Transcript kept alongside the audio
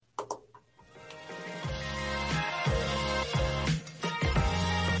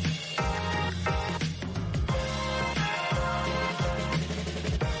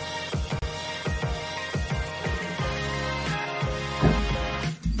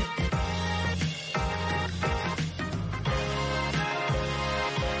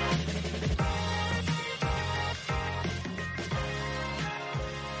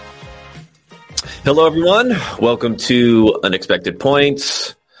Hello, everyone. Welcome to Unexpected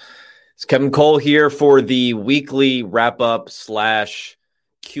Points. It's Kevin Cole here for the weekly wrap-up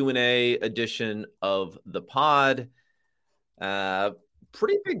 / Q&A edition of the pod.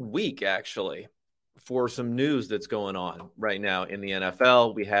 Pretty big week, actually, for some news that's going on right now in the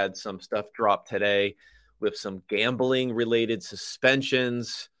NFL. We had some stuff drop today with some gambling-related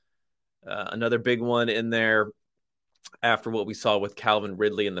suspensions. Another big one in there after what we saw with Calvin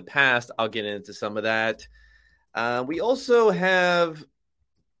Ridley in the past. I'll get into some of that. We also have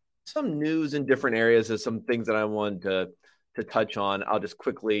some news in different areas of some things that I wanted to touch on. I'll just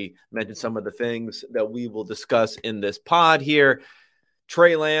quickly mention some of the things that we will discuss in this pod here.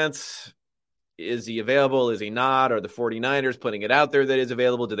 Trey Lance, is he available? Is he not? Are the 49ers putting it out there that is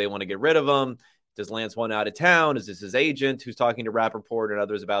available? Do they want to get rid of him? Does Lance want out of town? Is this his agent who's talking to Rappaport and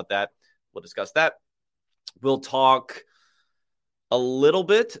others about that? We'll discuss that. We'll talk a little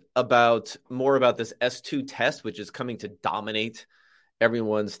bit more about this S2 test, which is coming to dominate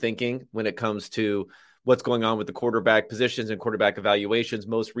everyone's thinking when it comes to what's going on with the quarterback positions and quarterback evaluations.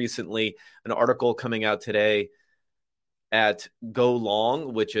 Most recently, an article coming out today at Go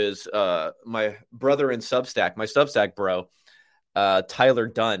Long, which is my brother in Substack, my Substack bro, Tyler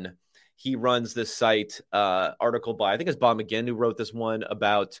Dunn. He runs this site, article by, I think it's Bob McGinn who wrote this one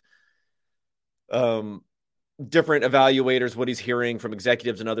about different evaluators, what he's hearing from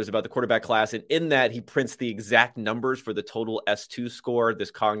executives and others about the quarterback class. And in that, he prints the exact numbers for the total S2 score, this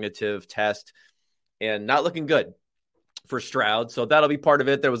cognitive test, and not looking good for Stroud. So that'll be part of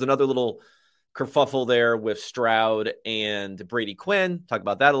it. There was another little kerfuffle there with Stroud and Brady Quinn. Talk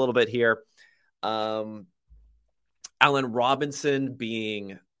about that a little bit here. Allen Robinson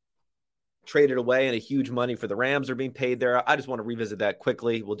being traded away and a huge money for the Rams are being paid there. I just want to revisit that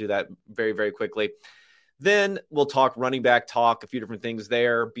quickly. We'll do that very, very quickly. Then we'll talk running back talk, a few different things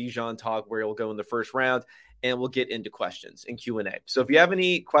there, Bijan talk, where he'll go in the first round, and we'll get into questions and Q&A. So if you have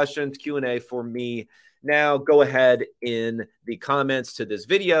any questions, Q&A for me now, go ahead in the comments to this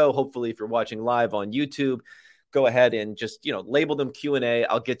video. Hopefully, if you're watching live on YouTube, go ahead and just, label them Q&A.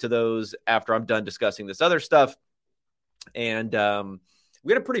 I'll get to those after I'm done discussing this other stuff. And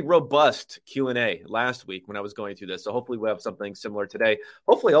we had a pretty robust Q&A last week when I was going through this. So hopefully we'll have something similar today.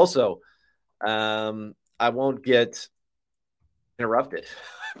 Hopefully also, I won't get interrupted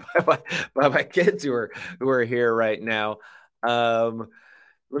by my kids who are here right now. Let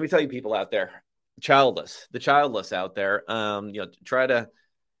me tell you, people out there, the childless out there, try to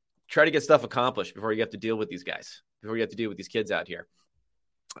get stuff accomplished before you have to deal with these guys, before you have to deal with these kids out here.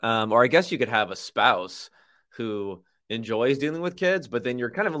 Or I guess you could have a spouse who enjoys dealing with kids, but then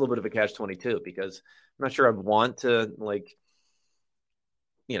you're kind of a little bit of a catch-22 because I'm not sure I'd want to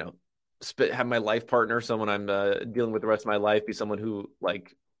have my life partner, someone I'm dealing with the rest of my life, be someone who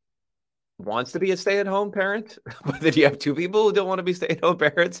wants to be a stay-at-home parent, but then you have two people who don't want to be stay-at-home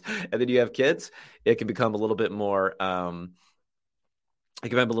parents, and then you have kids. It can become a little bit more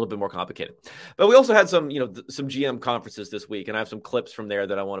complicated. But we also had some GM conferences this week, and I have some clips from there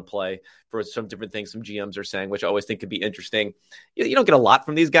that I want to play for some different things some GMs are saying, which I always think could be interesting. You don't get a lot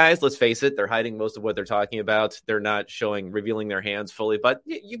from these guys. Let's face it. They're hiding most of what they're talking about. They're not revealing their hands fully, but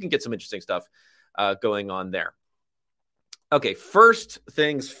you can get some interesting stuff going on there. Okay, first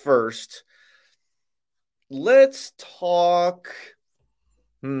things first. Let's talk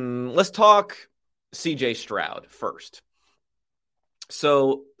CJ Stroud first.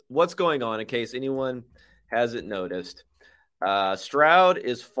 So what's going on, in case anyone hasn't noticed, Stroud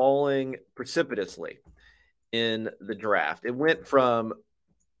is falling precipitously in the draft. It went from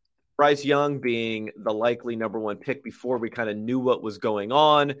Bryce Young being the likely number one pick before we kind of knew what was going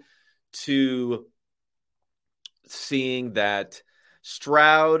on to seeing that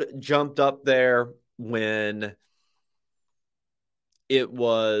Stroud jumped up there when it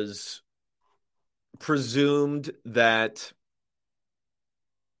was presumed that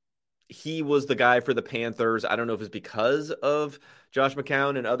he was the guy for the Panthers. I don't know if it's because of Josh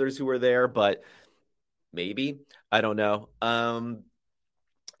McCown and others who were there, but maybe. I don't know. And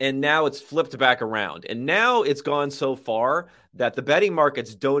now it's flipped back around. And now it's gone so far that the betting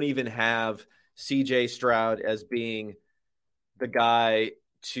markets don't even have CJ Stroud as being the guy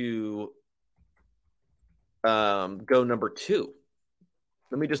to go number 2.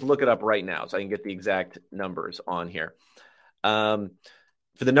 Let me just look it up right now so I can get the exact numbers on here.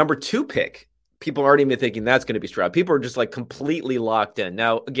 For the number 2 pick, people aren't even thinking that's going to be Stroud. People are just completely locked in.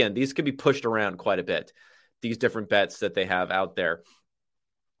 Now, again, these could be pushed around quite a bit, these different bets that they have out there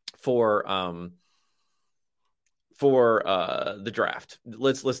for the draft.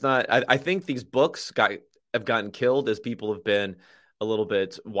 Let's not. I think these books have gotten killed as people have been a little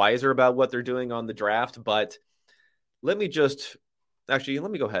bit wiser about what they're doing on the draft. But let me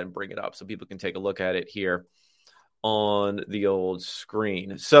go ahead and bring it up so people can take a look at it here on the old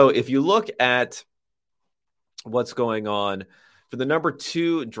screen. So if you look at what's going on for the number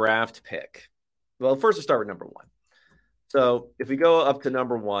 2 draft pick, well, first let's start with number 1. So if we go up to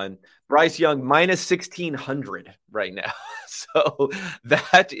number 1, Bryce Young minus 1,600 right now. So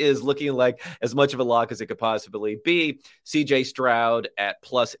that is looking like as much of a lock as it could possibly be. CJ Stroud at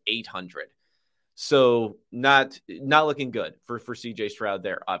plus 800. So not looking good for CJ Stroud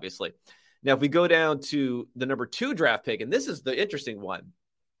there, obviously. Now, if we go down to the number 2 draft pick, and this is the interesting one.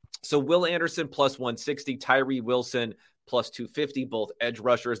 So Will Anderson plus 160, Tyree Wilson plus 250, both edge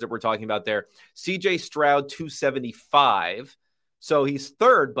rushers that we're talking about there. CJ Stroud 275. So he's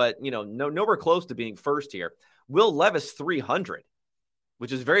third, but nowhere close to being first here. Will Levis 300,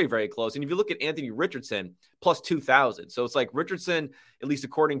 which is very, very close. And if you look at Anthony Richardson, plus 2,000. So it's like Richardson, at least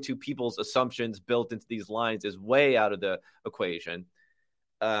according to people's assumptions built into these lines, is way out of the equation.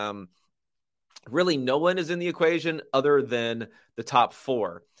 Really, no one is in the equation other than the top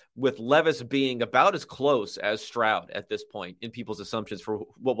 4, with Levis being about as close as Stroud at this point in people's assumptions for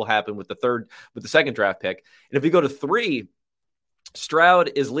what will happen with the second draft pick. And if you go to 3,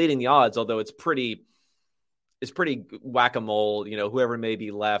 Stroud is leading the odds, although it's pretty whack-a-mole, whoever may be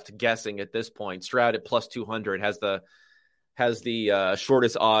left guessing at this point. Stroud at plus 200 has the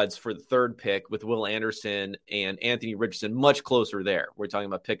shortest odds for the third pick, with Will Anderson and Anthony Richardson much closer there. We're talking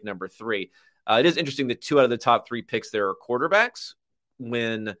about pick number 3. It is interesting that 2 out of the top 3 picks there are quarterbacks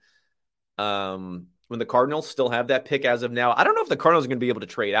when the Cardinals still have that pick as of now. I don't know if the Cardinals are going to be able to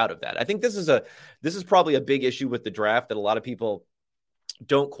trade out of that. I think this is probably a big issue with the draft that a lot of people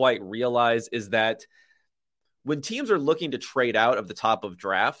don't quite realize, is that when teams are looking to trade out of the top of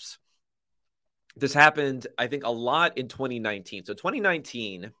drafts, this happened, I think, a lot in 2019. So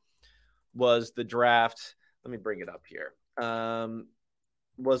 2019 was the draft. Let me bring it up here.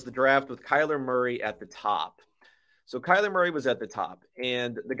 Was the draft with Kyler Murray at the top. So Kyler Murray was at the top.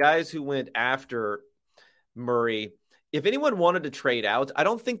 And the guys who went after Murray, if anyone wanted to trade out, I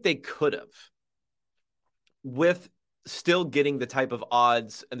don't think they could have, with still getting the type of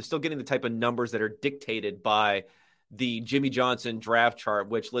odds and still getting the type of numbers that are dictated by the Jimmy Johnson draft chart,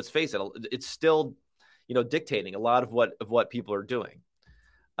 which, let's face it, it's still, dictating a lot of what people are doing.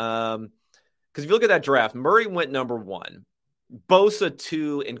 Because if you look at that draft, Murray went number 1, Bosa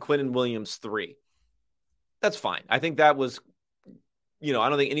 2, and Quinnen Williams 3. That's fine. I think that was, I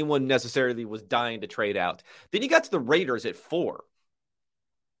don't think anyone necessarily was dying to trade out. Then you got to the Raiders at 4.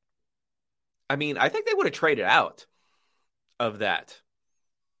 I mean, I think they would have traded out of that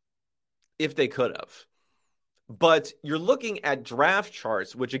if they could have. But you're looking at draft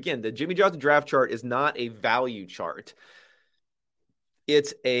charts, which, again, the Jimmy Johnson draft chart is not a value chart.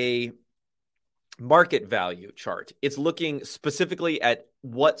 It's a market value chart. It's looking specifically at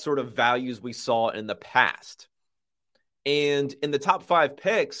what sort of values we saw in the past. And in the top 5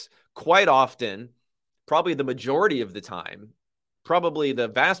 picks, quite often, probably the majority of the time, probably the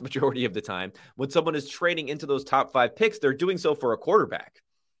vast majority of the time, when someone is trading into those top 5 picks, they're doing so for a quarterback.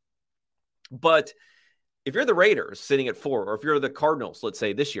 But if you're the Raiders sitting at 4, or if you're the Cardinals, let's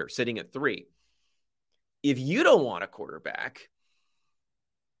say this year, sitting at 3, if you don't want a quarterback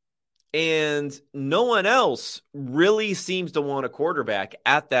and no one else really seems to want a quarterback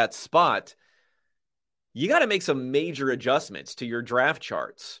at that spot, you got to make some major adjustments to your draft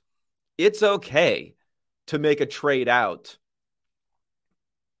charts. It's okay to make a trade out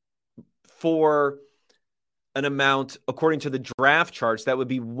for an amount, according to the draft charts, that would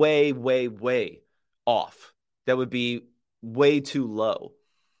be way, way, way off. That would be way too low.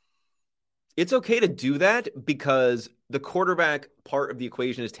 It's okay to do that because the quarterback part of the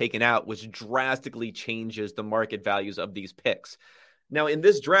equation is taken out, which drastically changes the market values of these picks. Now, in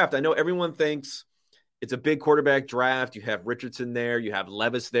this draft, I know everyone thinks it's a big quarterback draft. You have Richardson there, you have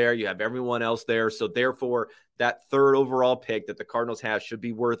Levis there, you have everyone else there. So therefore, that 3rd overall pick that the Cardinals have should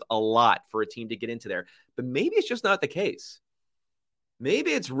be worth a lot for a team to get into there. But maybe it's just not the case.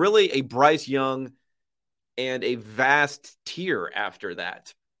 Maybe it's really a Bryce Young and a vast tier after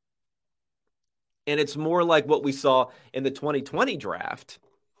that. And it's more like what we saw in the 2020 draft,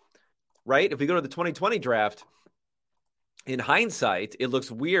 right? If we go to the 2020 draft, in hindsight, it looks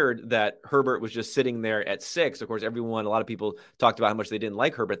weird that Herbert was just sitting there at 6. Of course, a lot of people talked about how much they didn't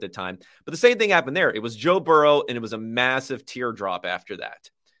like Herbert at the time. But the same thing happened there. It was Joe Burrow, and it was a massive teardrop after that.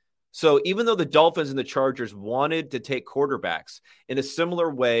 So even though the Dolphins and the Chargers wanted to take quarterbacks in a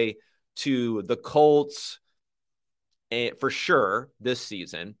similar way to the Colts, for sure, this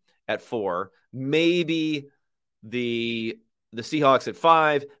season at 4, maybe the the Seahawks at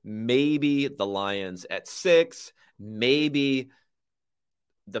 5, maybe the Lions at 6, maybe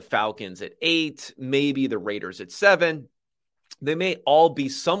the Falcons at 8, maybe the Raiders at 7. They may all be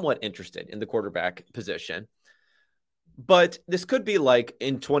somewhat interested in the quarterback position. But this could be like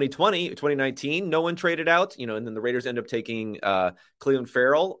in 2019, no one traded out, and then the Raiders end up taking Cleveland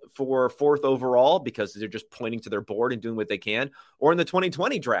Farrell for 4th overall because they're just pointing to their board and doing what they can. Or in the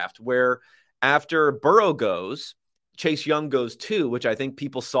 2020 draft, where after Burrow goes, Chase Young goes too, which I think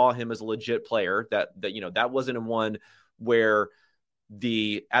people saw him as a legit player. That wasn't a one where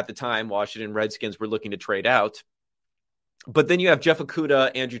at the time, Washington Redskins were looking to trade out. But then you have Jeff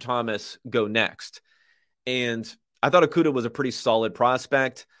Okudah, Andrew Thomas go next. And I thought Okudah was a pretty solid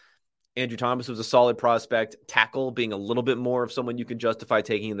prospect. Andrew Thomas was a solid prospect. Tackle being a little bit more of someone you can justify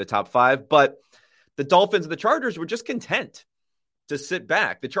taking in the top 5. But the Dolphins and the Chargers were just content to sit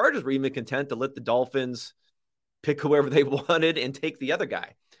back. The Chargers were even content to let the Dolphins pick whoever they wanted and take the other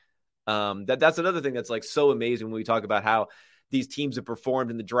guy. That's another thing that's like so amazing when we talk about how these teams have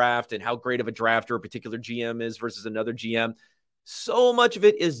performed in the draft and how great of a drafter a particular GM is versus another GM. So much of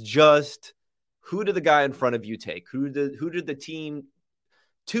it is just, who did the guy in front of you take? Who did the team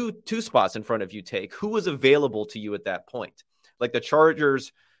two spots in front of you take? Who was available to you at that point? Like the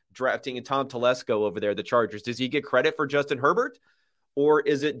Chargers drafting Tom Telesco over there, the Chargers. Does he get credit for Justin Herbert? Or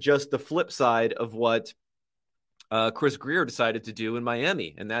is it just the flip side of what Chris Greer decided to do in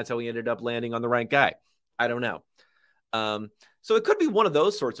Miami? And that's how he ended up landing on the right guy. I don't know. So it could be one of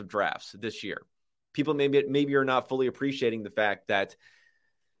those sorts of drafts this year. People maybe are not fully appreciating the fact that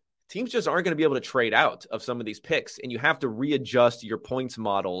teams just aren't going to be able to trade out of some of these picks, and you have to readjust your points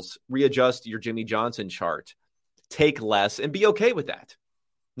models, readjust your Jimmy Johnson chart, take less, and be okay with that.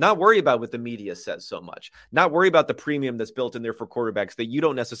 Not worry about what the media says so much. Not worry about the premium that's built in there for quarterbacks that you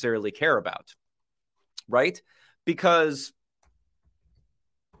don't necessarily care about, right? Because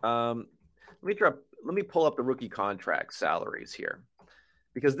let me pull up the rookie contract salaries here,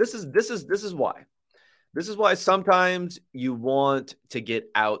 because this is why. This is why sometimes you want to get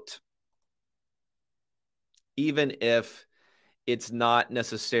out, even if it's not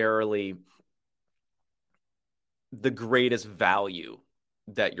necessarily the greatest value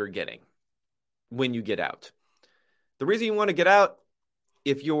that you're getting when you get out. The reason you want to get out,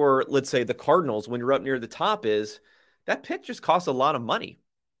 if you're, let's say, the Cardinals, when you're up near the top, is that pick just costs a lot of money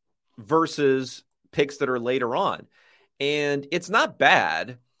versus picks that are later on. And it's not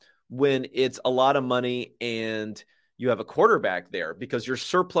bad when it's a lot of money and you have a quarterback there, because your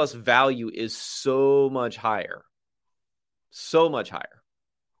surplus value is so much higher. So much higher.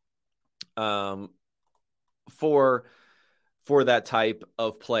 For that type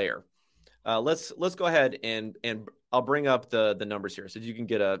of player. Let's go ahead and I'll bring up the numbers here so you can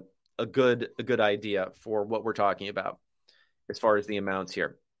get a good idea for what we're talking about as far as the amounts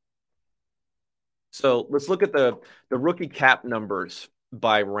here. So let's look at the rookie cap numbers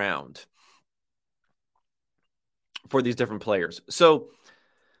by round for these different players. So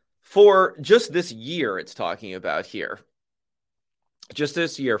for just this year, it's talking about here. Just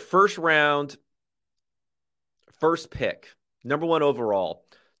this year, first round, first pick, number 1 overall,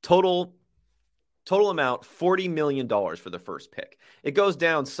 total amount $40 million for the first pick. It goes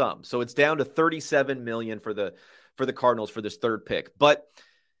down some, so it's down to $37 million for the Cardinals for this third pick. But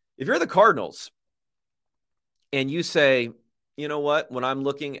if you're the Cardinals and you say, you know what, when I'm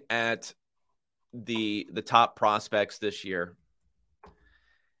looking at the top prospects this year,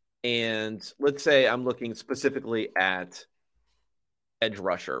 and let's say I'm looking specifically at edge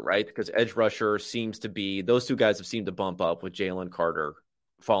rusher, right? Because edge rusher seems to be, those two guys have seemed to bump up with Jalen Carter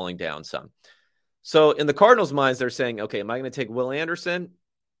falling down some. So in the Cardinals' minds, they're saying, okay, am I going to take Will Anderson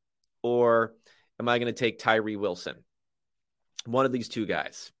or am I going to take Tyree Wilson? One of these two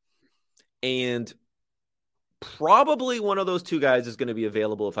guys. And probably one of those two guys is going to be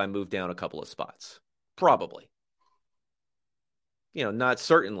available if I move down a couple of spots. Probably. Not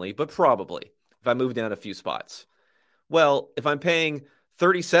certainly, but probably if I move down a few spots. Well, if I'm paying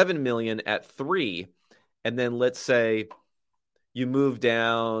 $37 million at 3, and then let's say you move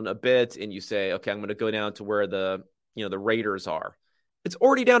down a bit and you say, okay, I'm going to go down to where the Raiders are. It's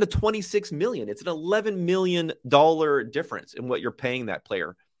already down to $26 million. It's an $11 million difference in what you're paying that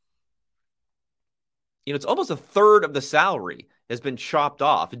player. It's almost a third of the salary has been chopped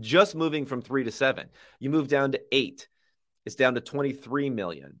off just moving from 3 to 7. You move down to 8. It's down to $23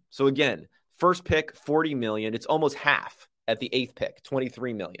 million. So again, first pick, $40 million. It's almost half at the 8th pick,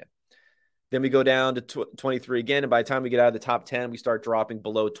 $23 million. Then we go down to 23 again. And by the time we get out of the top 10, we start dropping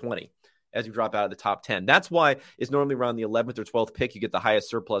below 20 as we drop out of the top 10. That's why it's normally around the 11th or 12th pick, you get the highest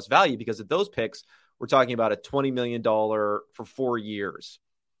surplus value, because at those picks, we're talking about a $20 million for 4 years,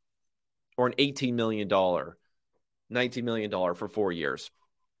 or an $18 million, $19 million for 4 years.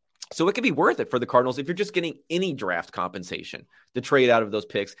 So it could be worth it for the Cardinals if you're just getting any draft compensation to trade out of those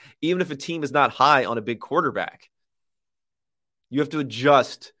picks, even if a team is not high on a big quarterback. You have to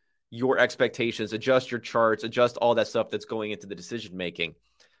adjust your expectations, adjust your charts, adjust all that stuff that's going into the decision-making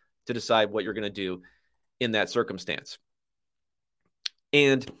to decide what you're going to do in that circumstance.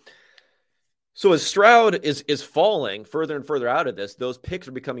 And so as Stroud is falling further and further out of this, those picks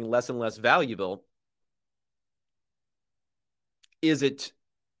are becoming less and less valuable. Is it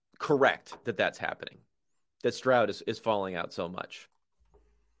correct that that's happening, that Stroud is falling out so much?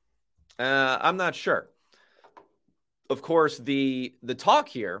 I'm not sure. Of course, the talk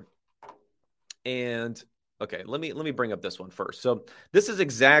here, and okay, let me bring up this one first. So this is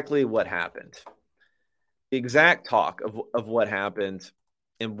exactly what happened. The exact talk of what happened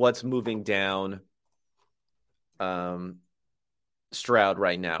and what's moving down Stroud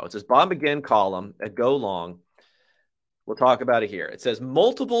right now. It's this Bob McGinn column at Go Long. We'll talk about it here. It says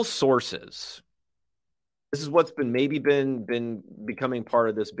multiple sources. This is what's been becoming part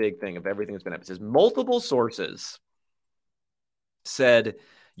of this big thing of everything that's been happening. It says multiple sources said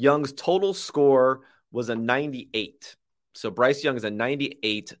Young's total score was a 98. So Bryce Young is a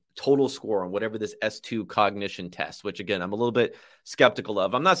 98 total score on whatever this S2 cognition test, which again, I'm a little bit skeptical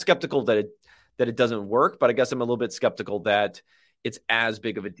of. I'm not skeptical that it doesn't work, but I guess I'm a little bit skeptical that it's as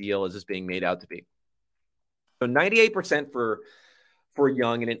big of a deal as it's being made out to be. So 98% for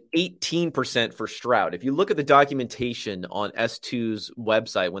Young and an 18% for Stroud. If you look at the documentation on S2's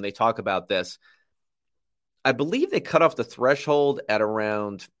website when they talk about this, I believe they cut off the threshold at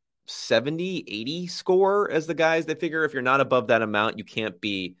around 70, 80 score as the guys. They figure if you're not above that amount, you can't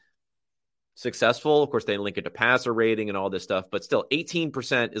be successful. Of course, they link it to passer rating and all this stuff, but still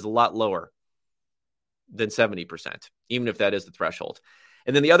 18% is a lot lower than 70%, even if that is the threshold.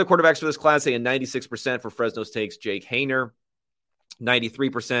 And then the other quarterbacks for this class, say a 96% for Fresno State's Jake Haener,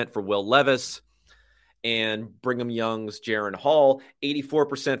 93% for Will Levis, and Brigham Young's Jaron Hall,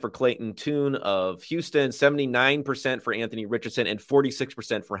 84% for Clayton Tune of Houston, 79% for Anthony Richardson, and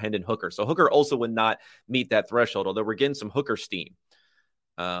 46% for Hendon Hooker. So Hooker also would not meet that threshold, although we're getting some Hooker steam.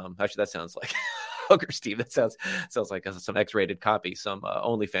 Actually, that sounds like Hooker steam. That sounds like some X-rated copy, some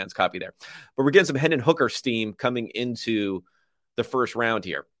OnlyFans copy there. But we're getting some Hendon Hooker steam coming into the first round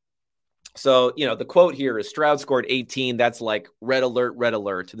here. So, the quote here is Stroud scored 18. That's like red alert, red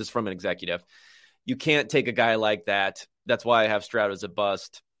alert. This is from an executive. You can't take a guy like that. That's why I have Stroud as a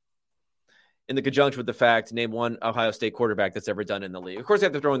bust. In the conjunction with the fact, name one Ohio State quarterback that's ever done in the league. Of course, they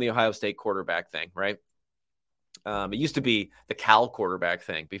have to throw in the Ohio State quarterback thing, right? It used to be the Cal quarterback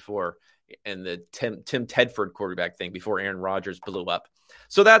thing before, and the Tim Tedford quarterback thing before Aaron Rodgers blew up.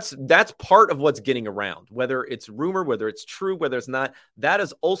 So that's part of what's getting around. Whether it's rumor, whether it's true, whether it's not, that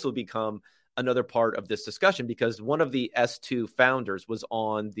has also become another part of this discussion because one of the S2 founders was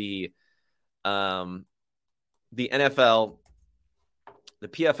on the NFL, the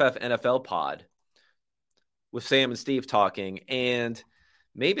PFF NFL pod with Sam and Steve talking, and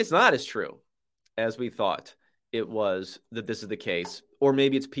maybe it's not as true as we thought it was that this is the case, or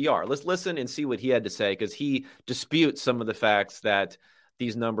maybe it's PR. Let's listen and see what he had to say because he disputes some of the facts that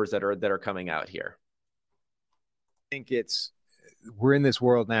these numbers that are coming out here. I think we're in this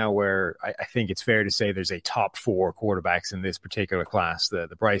world now where I think it's fair to say there's a top 4 quarterbacks in this particular class, the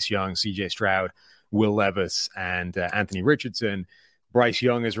Bryce Young, CJ Stroud, Will Levis, and Anthony Richardson. Bryce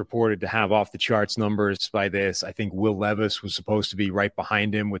Young is reported to have off the charts numbers by this. I think Will Levis was supposed to be right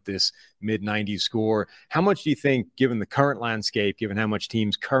behind him with this mid-90s score. How much do you think, given the current landscape, given how much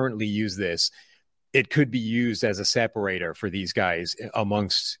teams currently use this, it could be used as a separator for these guys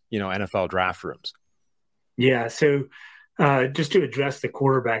amongst, NFL draft rooms? Yeah. So just to address the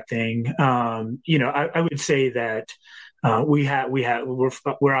quarterback thing, I would say that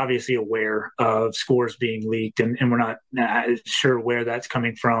we're obviously aware of scores being leaked, and we're not sure where that's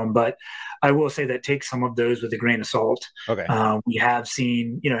coming from. But I will say that take some of those with a grain of salt. Okay. We have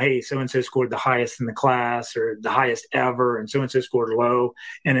seen, hey, so and so scored the highest in the class or the highest ever, and so scored low,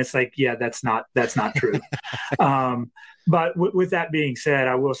 and it's like, yeah, that's not true. But with that being said,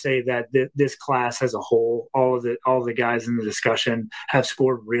 I will say that this class as a whole, all of the guys in the discussion have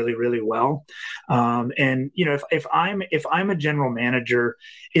scored really, really well. And if I'm a general manager,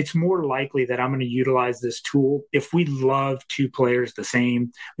 it's more likely that I'm going to utilize this tool if we love 2 players the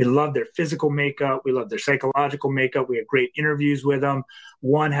same. We love their physical makeup, we love their psychological makeup. We have great interviews with them.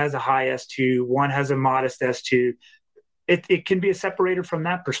 One has a high S2, one has a modest S2. it can be a separator from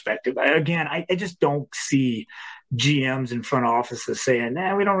that perspective. Again, I just don't see GMs in front offices saying,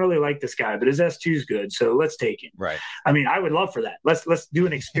 "Nah, we don't really like this guy, but his S2 is good, so let's take him." Right. I mean, I would love for that. Let's do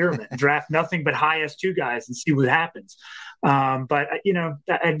an experiment, draft nothing but high S2 guys, and see what happens. But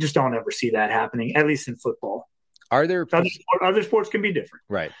I just don't ever see that happening, at least in football. Are there other sports can be different,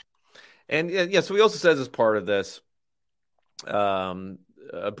 right? And so he also says as part of this,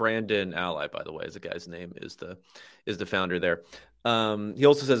 Brandon Ally, by the way, is the guy's name, is the founder there. He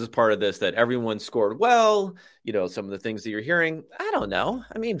also says as part of this that everyone scored well. Some of the things that you're hearing, I don't know.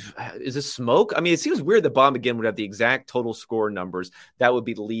 I mean, is this smoke? I mean, it seems weird that Bob McGinn would have the exact total score numbers that would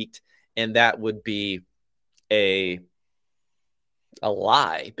be leaked, and that would be a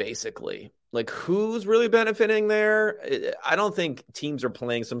lie, basically. Like, who's really benefiting there? I don't think teams are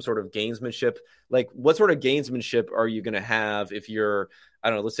playing some sort of gamesmanship. Like, what sort of gamesmanship are you going to have if you're, I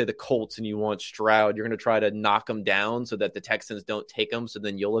don't know, let's say the Colts and you want Stroud? You're going to try to knock him down so that the Texans don't take him, so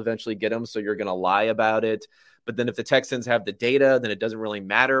then you'll eventually get him, so you're going to lie about it. But then if the Texans have the data, then it doesn't really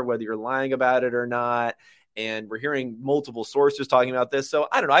matter whether you're lying about it or not. And we're hearing multiple sources talking about this. So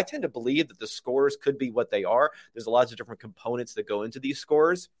I don't know. I tend to believe that the scores could be what they are. There's lots of different components that go into these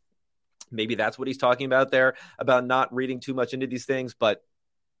scores. Maybe that's what he's talking about there, about not reading too much into these things. But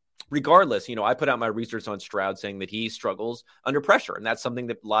regardless, I put out my research on Stroud saying that he struggles under pressure. And that's something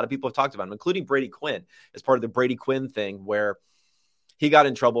that a lot of people have talked about, including Brady Quinn, as part of the Brady Quinn thing, where he got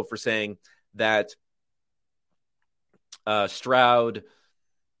in trouble for saying that Stroud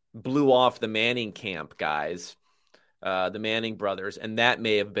blew off the Manning camp guys, the Manning brothers, and that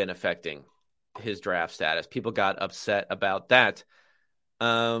may have been affecting his draft status. People got upset about that.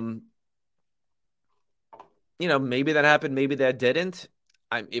 Maybe that happened, maybe that didn't.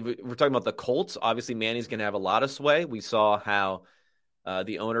 If we're talking about the Colts, obviously Manning's going to have a lot of sway. We saw how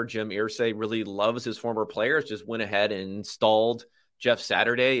the owner, Jim Irsay, really loves his former players, just went ahead and installed Jeff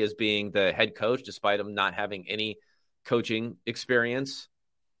Saturday as being the head coach, despite him not having any coaching experience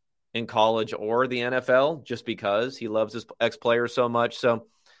in college or the NFL, just because he loves his ex-players so much. So,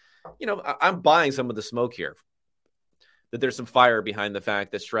 I'm buying some of the smoke here, that there's some fire behind the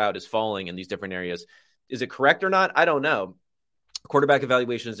fact that Stroud is falling in these different areas. Is it correct or not? I don't know. Quarterback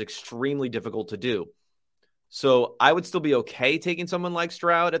evaluation is extremely difficult to do. So I would still be okay taking someone like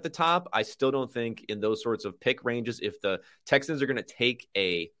Stroud at the top. I still don't think in those sorts of pick ranges, if the Texans are going to take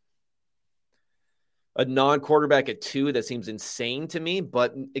a non-quarterback at 2, that seems insane to me.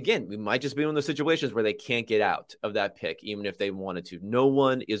 But again, we might just be in one of those situations where they can't get out of that pick, even if they wanted to. No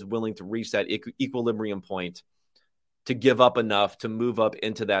one is willing to reach that equilibrium point to give up enough to move up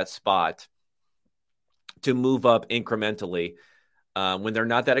into that spot, to move up incrementally when they're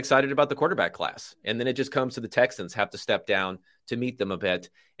not that excited about the quarterback class. And then it just comes to the Texans have to step down to meet them a bit.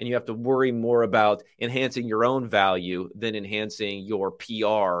 And you have to worry more about enhancing your own value than enhancing your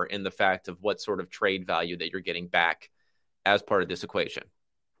PR and the fact of what sort of trade value that you're getting back as part of this equation.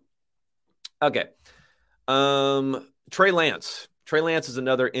 Okay. Trey Lance. Trey Lance is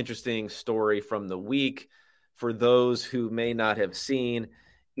another interesting story from the week. For those who may not have seen,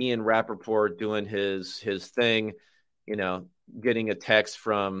 Ian Rappaport doing his thing, getting a text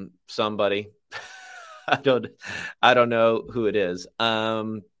from somebody. I don't know who it is.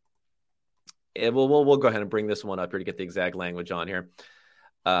 We'll go ahead and bring this one up here to get the exact language on here.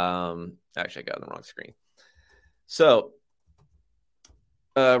 Actually, I got it on the wrong screen. So,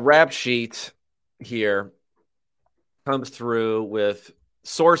 rap sheet here comes through with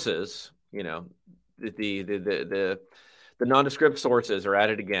sources. The nondescript sources are at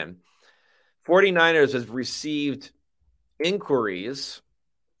it again. 49ers has received inquiries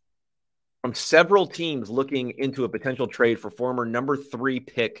from several teams looking into a potential trade for former number 3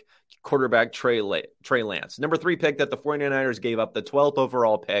 pick quarterback Trey Lance. Number 3 pick that the 49ers gave up, the 12th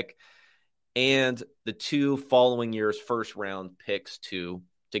overall pick, and the 2 following year's first round picks to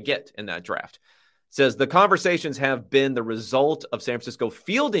get in that draft. It says the conversations have been the result of San Francisco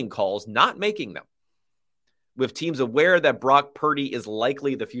fielding calls, not making them, with teams aware that Brock Purdy is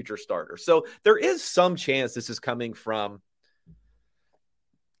likely the future starter. So there is some chance this is coming from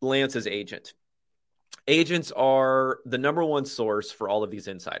Lance's agent. Agents are the number one source for all of these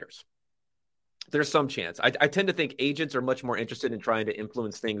insiders. There's some chance. I tend to think agents are much more interested in trying to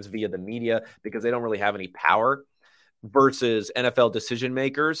influence things via the media because they don't really have any power, versus NFL decision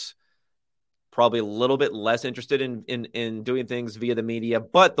makers, probably a little bit less interested in doing things via the media.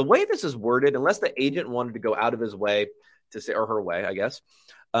 But the way this is worded, unless the agent wanted to go out of his way to say, or her way, I guess,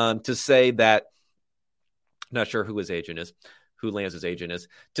 to say that, not sure who his agent is, who Lance's agent is,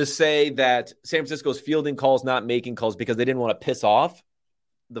 to say that San Francisco's fielding calls, not making calls because they didn't want to piss off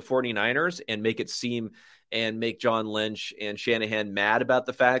the 49ers and make it seem and make John Lynch and Shanahan mad about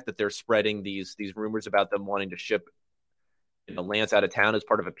the fact that they're spreading these rumors about them wanting to ship Lance out of town as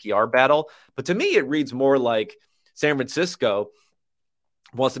part of a PR battle. But to me, it reads more like San Francisco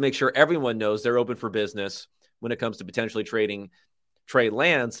wants to make sure everyone knows they're open for business when it comes to potentially trading Trey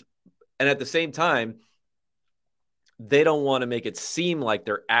Lance. And at the same time, they don't want to make it seem like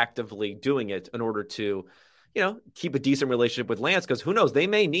they're actively doing it in order to, keep a decent relationship with Lance, because who knows, they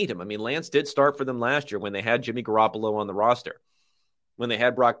may need him. I mean, Lance did start for them last year when they had Jimmy Garoppolo on the roster, when they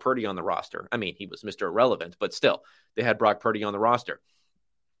had Brock Purdy on the roster. I mean, he was Mr. Irrelevant, but still, they had Brock Purdy on the roster.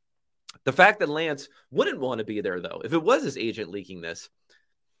 The fact that Lance wouldn't want to be there, though, if it was his agent leaking this,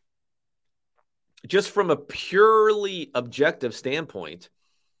 just from a purely objective standpoint,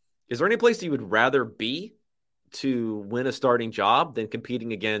 is there any place you would rather be to win a starting job than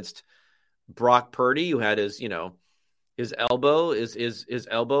competing against Brock Purdy, who had his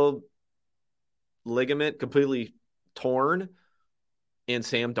elbow ligament completely torn, and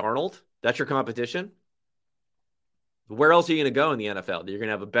Sam Darnold? That's your competition. Where else are you going to go in the NFL that you're going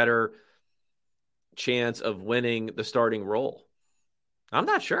to have a better chance of winning the starting role? I'm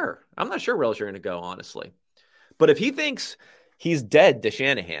not sure. I'm not sure where else you're going to go, honestly. But if he thinks he's dead to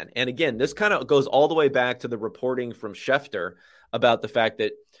Shanahan, and again, this kind of goes all the way back to the reporting from Schefter about the fact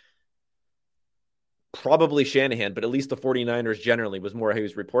that probably Shanahan, but at least the 49ers generally was more how he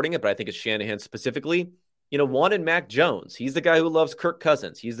was reporting it, but I think it's Shanahan specifically, wanted Mac Jones. He's the guy who loves Kirk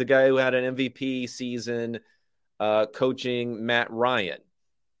Cousins. He's the guy who had an MVP season coaching Matt Ryan.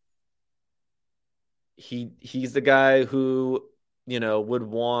 He's the guy who would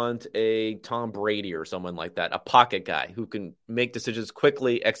want a Tom Brady or someone like that, a pocket guy who can make decisions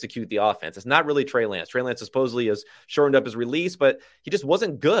quickly, execute the offense. It's not really Trey Lance. Trey Lance supposedly has shortened up his release, but he just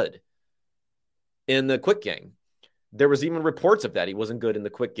wasn't good in the quick game. There was even reports of that. He wasn't good in the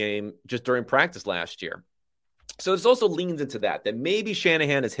quick game just during practice last year. So this also leans into that maybe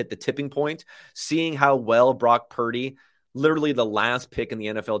Shanahan has hit the tipping point, seeing how well Brock Purdy, literally the last pick in the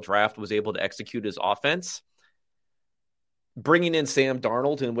NFL draft, was able to execute his offense. Bringing in Sam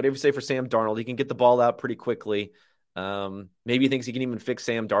Darnold, and whatever you say for Sam Darnold, he can get the ball out pretty quickly. Maybe he thinks he can even fix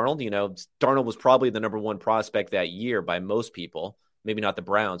Sam Darnold. Darnold was probably the number one prospect that year by most people. Maybe not the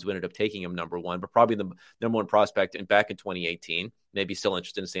Browns, who ended up taking him number one, but probably the number one prospect back in 2018. Maybe still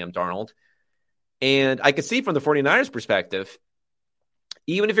interested in Sam Darnold. And I could see from the 49ers perspective,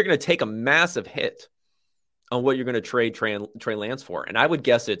 even if you're going to take a massive hit on what you're going to trade Trey Lance for, and I would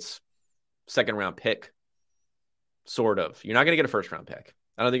guess it's second-round pick. Sort of. You're not going to get a first-round pick.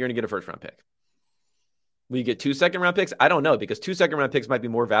 I don't think you're going to get a first-round pick. Will you get 2 second-round picks? I don't know, because 2 second-round picks might be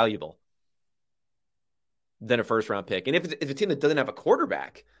more valuable than a first-round pick. And if it's a team that doesn't have a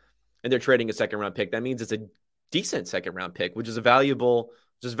quarterback and they're trading a second-round pick, that means it's a decent second-round pick, which is a valuable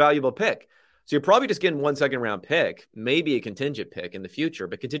pick. So you're probably just getting 1 second-round pick, maybe a contingent pick in the future.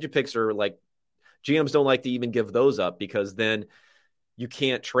 But contingent picks are like, GMs don't like to even give those up because then you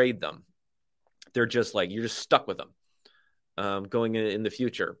can't trade them. They're just like, you're just stuck with them going in the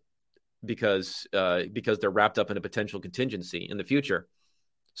future because they're wrapped up in a potential contingency in the future.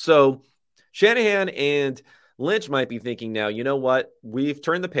 So Shanahan and Lynch might be thinking now, you know what? We've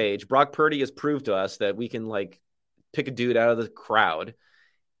turned the page. Brock Purdy has proved to us that we can pick a dude out of the crowd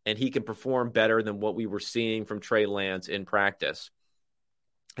and he can perform better than what we were seeing from Trey Lance in practice.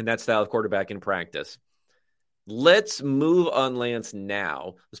 And that style of quarterback in practice. Let's move on Lance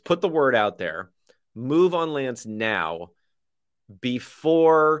now. Let's put the word out there. Move on Lance now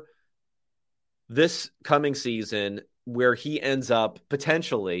before this coming season where he ends up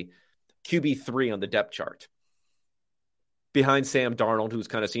potentially QB3 on the depth chart behind Sam Darnold, who's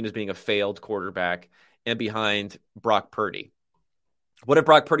kind of seen as being a failed quarterback, and behind Brock Purdy. What if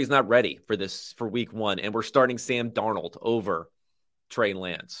Brock Purdy's not ready for week 1 and we're starting Sam Darnold over Trey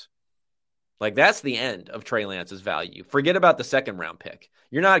Lance? That's the end of Trey Lance's value. Forget about the second-round pick.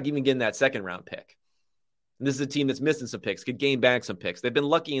 You're not even getting that second-round pick. And this is a team that's missing some picks, could gain back some picks. They've been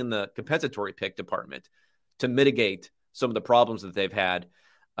lucky in the compensatory pick department to mitigate some of the problems that they've had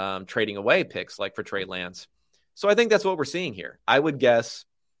trading away picks like for Trey Lance. So I think that's what we're seeing here. I would guess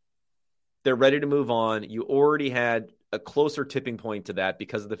they're ready to move on. You already had a closer tipping point to that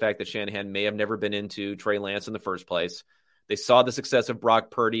because of the fact that Shanahan may have never been into Trey Lance in the first place. They saw the success of Brock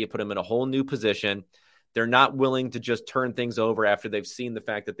Purdy. It put him in a whole new position. They're not willing to just turn things over after they've seen the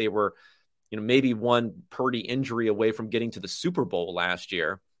fact that they were, maybe one Purdy injury away from getting to the Super Bowl last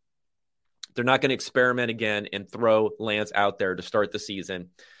year. They're not going to experiment again and throw Lance out there to start the season.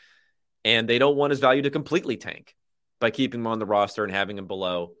 And they don't want his value to completely tank by keeping him on the roster and having him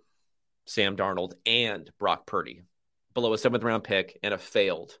below Sam Darnold and Brock Purdy. below a 7th-round pick and a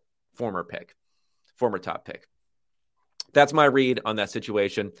failed former top pick. That's my read on that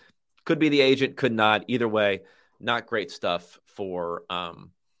situation. Could be the agent, could not. Either way, not great stuff for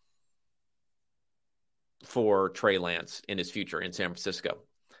Trey Lance in his future in San Francisco.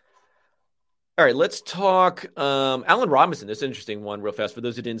 All right, let's talk Allen Robinson. This is an interesting one real fast. For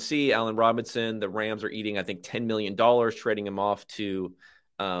those who didn't see, Allen Robinson, the Rams are eating, I think, $10 million, trading him off to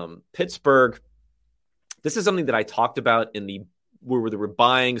Pittsburgh. This is something that I talked about where they were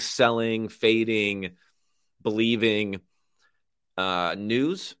buying, selling, fading, believing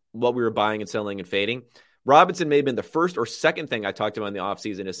news, what we were buying and selling and fading. Robinson may have been the first or second thing I talked about in the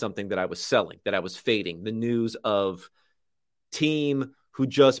offseason is something that I was selling, that I was fading. The news of team who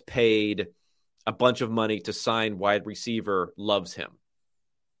just paid a bunch of money to sign wide receiver loves him.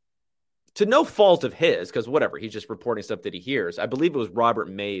 To no fault of his, because whatever, he's just reporting stuff that he hears. I believe it was Robert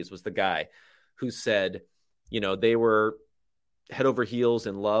Mays was the guy who said, they were head over heels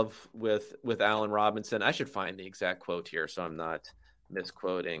in love with Allen Robinson. I should find the exact quote here so I'm not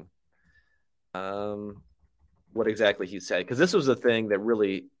misquoting what exactly he said, because this was a thing that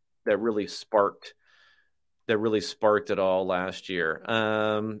really sparked it all last year.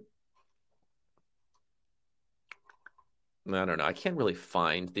 I don't know. I can't really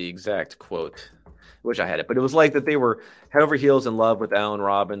find the exact quote. I wish I had it, but it was like that they were head over heels in love with Allen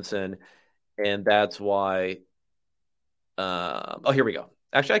Robinson, and that's why. Here we go.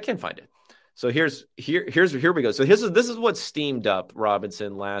 Actually, I can find it. So here we go. So this is what steamed up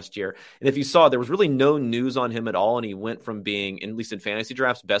Robinson last year. And if you saw, there was really no news on him at all, and he went from being, at least in fantasy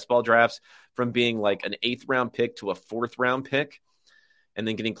drafts, best ball drafts, from being like an 8th-round pick to a 4th-round pick, and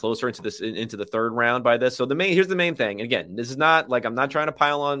then getting closer into the 3rd round by this. So here's the main thing. Again, this is not like, I'm not trying to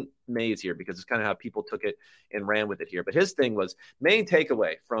pile on Mays here, because it's kind of how people took it and ran with it here. But his thing was, main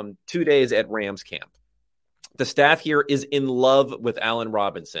takeaway from 2 days at Rams camp: the staff here is in love with Allen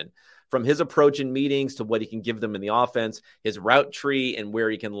Robinson. From his approach in meetings to what he can give them in the offense, his route tree and where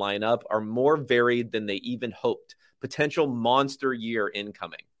he can line up are more varied than they even hoped. Potential monster year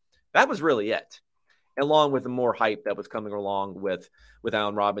incoming. That was really it, along with the more hype that was coming along with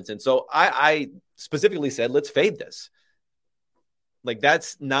Allen Robinson. So I specifically said, let's fade this. Like,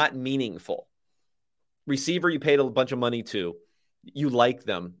 that's not meaningful. Receiver you paid a bunch of money to, you like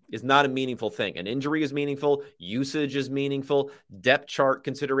them, is not a meaningful thing. An injury is meaningful. Usage is meaningful. Depth chart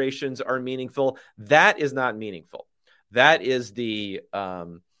considerations are meaningful. That is not meaningful. That is the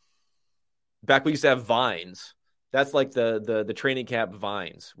back we used to have Vines. That's like the training camp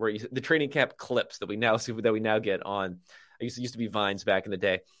Vines, where the training camp clips that we now see, that we now get on. I used to be Vines back in the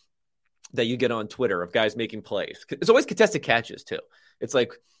day that you get on Twitter of guys making plays. It's always contested catches too. It's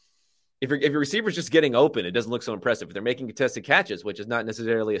like, if your receiver's just getting open, it doesn't look so impressive. If they're making contested catches, which is not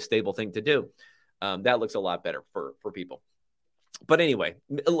necessarily a stable thing to do, that looks a lot better for people. But anyway,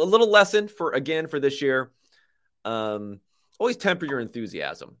 a little lesson for this year. Always temper your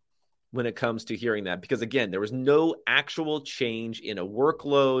enthusiasm when it comes to hearing that, because again, there was no actual change in a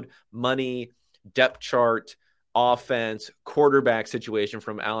workload, money, depth chart, offense, quarterback situation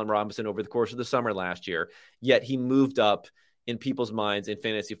from Allen Robinson over the course of the summer last year. Yet he moved up in people's minds in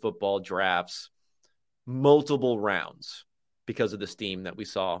fantasy football drafts multiple rounds because of the steam that we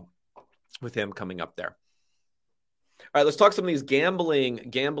saw with him coming up there. All right, let's talk some of these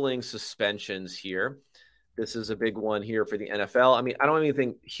gambling suspensions here. This is a big one here for the NFL. I mean, I don't have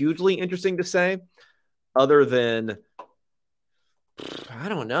anything hugely interesting to say other than, I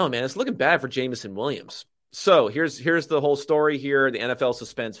don't know, man. It's looking bad for Jameson Williams. So here's the whole story here. The NFL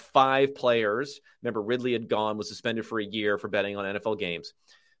suspends 5 players. Remember, Ridley had was suspended for a year for betting on NFL games.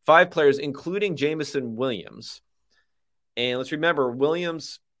 5 players, including Jameson Williams. And let's remember,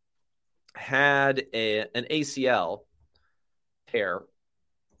 Williams had an ACL tear.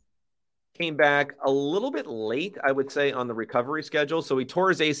 Came back a little bit late, I would say, on the recovery schedule. So he tore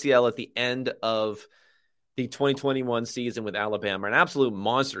his ACL at the end of the 2021 season with Alabama, an absolute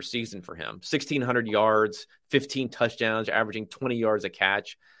monster season for him. 1,600 yards, 15 touchdowns, averaging 20 yards a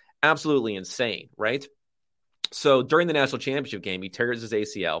catch. Absolutely insane, right? So during the national championship game, he tears his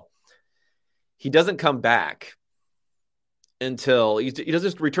ACL. He doesn't come back until he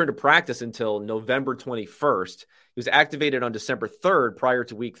doesn't return to practice until November 21st. He was activated on December 3rd prior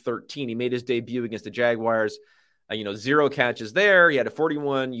to week 13. He made his debut against the Jaguars. 0 catches there. He had a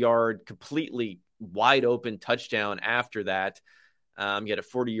 41-yard completely wide open touchdown after that. He had a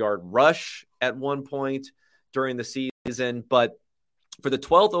 40-yard rush at one point during the season. But for the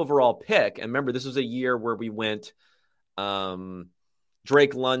 12th overall pick, and remember, this was a year where we went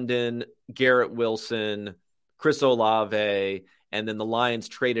Drake London, Garrett Wilson, Chris Olave, and then the Lions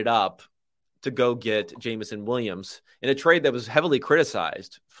traded up to go get Jameson Williams in a trade that was heavily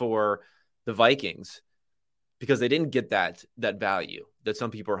criticized for the Vikings because they didn't get that value that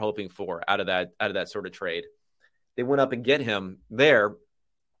some people are hoping for out of that sort of trade. They went up and get him there.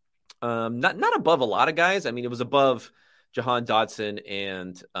 Not above a lot of guys. I mean, it was above Jahan Dotson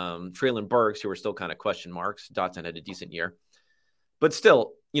and Treylon Burks, who were still kind of question marks. Dotson had a decent year. But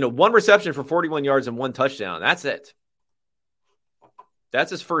still, one reception for 41 yards and 1 touchdown. That's it.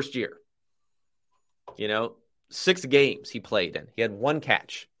 That's his first year. 6 games he played in. He had 1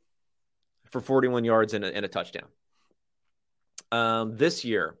 catch for 41 yards and a touchdown. This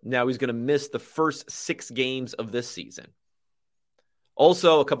year, now he's going to miss the first 6 games of this season.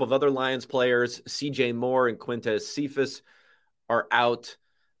 Also, a couple of other Lions players, C.J. Moore and Quintez Cephas, are out.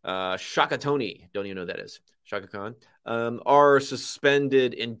 Shaka Toney, don't even know who that is. Shaka Khan, are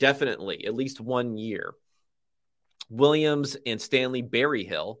suspended indefinitely, at least 1 year. Williams and Stanley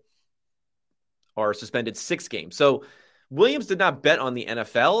Berryhill are suspended 6 games. So Williams did not bet on the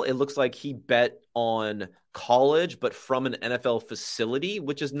NFL. It looks like he bet on college, but from an NFL facility,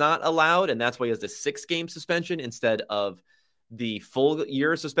 which is not allowed. And that's why he has the 6-game suspension instead of the full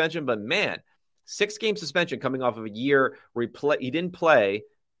year suspension. But man, 6-game suspension coming off of a year where he didn't play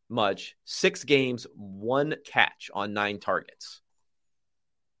much. 6 games, 1 catch on 9 targets.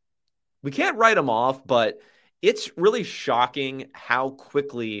 We can't write him off, but it's really shocking how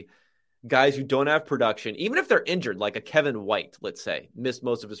quickly guys who don't have production, even if they're injured, like a Kevin White, let's say, missed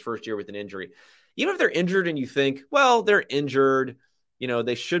most of his first year with an injury. Even if they're injured and you think, well, they're injured,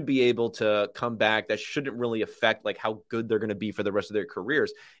 they should be able to come back. That shouldn't really affect like how good they're going to be for the rest of their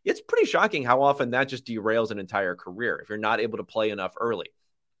careers. It's pretty shocking how often that just derails an entire career if you're not able to play enough early.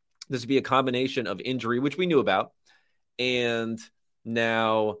 This would be a combination of injury, which we knew about, and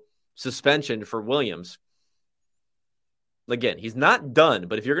now suspension for Williams. Again, he's not done,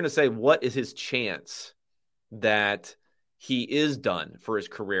 but if you're going to say what is his chance that he is done for his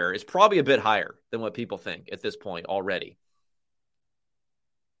career, is probably a bit higher than what people think at this point already.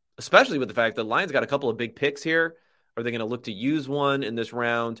 Especially with the fact that the Lions got a couple of big picks here. Are they going to look to use one in this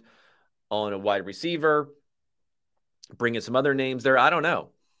round on a wide receiver? Bring in some other names there? I don't know.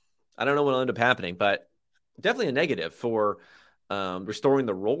 I don't know what will end up happening, but definitely a negative for restoring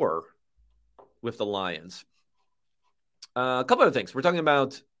the roar with the Lions. A couple other things. Let's talk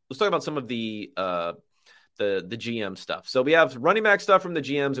about some of the GM stuff. So we have running back stuff from the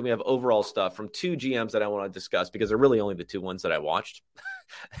GMs and we have overall stuff from 2 GMs that I want to discuss because they're really only the 2 ones that I watched,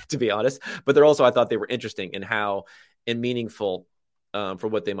 to be honest. But they're also, I thought they were interesting in how and meaningful for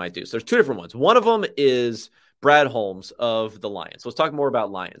what they might do. So there's 2 different ones. One of them is Brad Holmes of the Lions. So let's talk more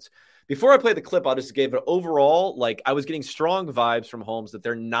about Lions. Before I play the clip, I'll just give it overall, like I was getting strong vibes from Holmes that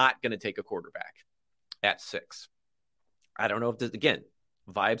they're not going to take a quarterback at 6. I don't know if this, again,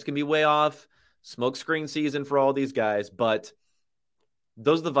 vibes can be way off, smokescreen season for all these guys, but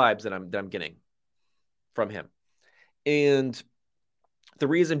those are the vibes that I'm getting from him. And the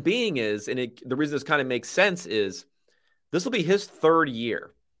reason being is, the reason this kind of makes sense is this will be his 3rd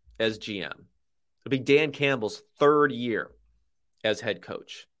year as GM. It'll be Dan Campbell's 3rd year as head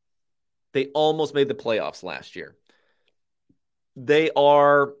coach. They almost made the playoffs last year. They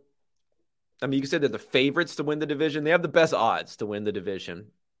are, you can say they're the favorites to win the division. They have the best odds to win the division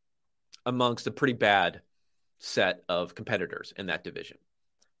amongst a pretty bad set of competitors in that division.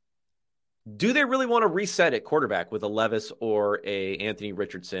 Do they really want to reset at quarterback with a Levis or a Anthony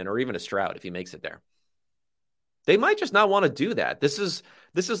Richardson or even a Stroud if he makes it there? They might just not want to do that. This is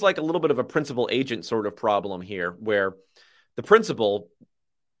like a little bit of a principal agent sort of problem here where the principal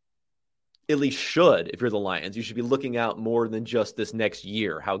at least should, if you're the Lions, you should be looking out more than just this next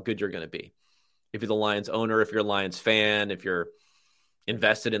year, how good you're going to be. If you're the Lions owner, if you're a Lions fan, if you're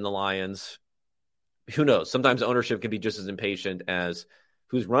invested in the Lions, who knows? Sometimes ownership can be just as impatient as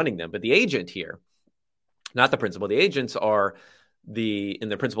who's running them. But the agent here, not the principal, the agents are the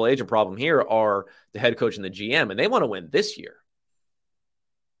principal agent problem here are the head coach and the GM, and they want to win this year.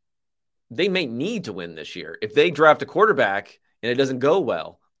 They may need to win this year. If they draft a quarterback and it doesn't go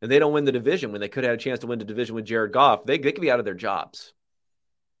well, and they don't win the division when they could have had a chance to win the division with Jared Goff, they could be out of their jobs.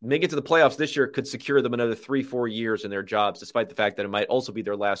 Make it to the playoffs this year could secure them another 3-4 years in their jobs, despite the fact that it might also be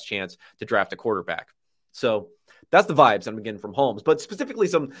their last chance to draft a quarterback. So that's the vibes I'm getting from Holmes. But specifically,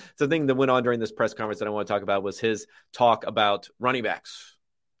 something that went on during this press conference that I want to talk about was his talk about running backs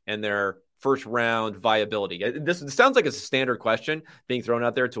and their first round viability. This sounds like it's a standard question being thrown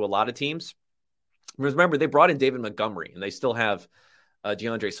out there to a lot of teams. Remember, they brought in David Montgomery, and they still have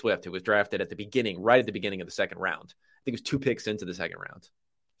DeAndre Swift, who was drafted right at the beginning of the second round. I think it was 2 picks into the second round,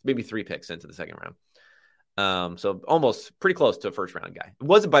 maybe 3 picks into the second round. So almost pretty close to a first round guy. It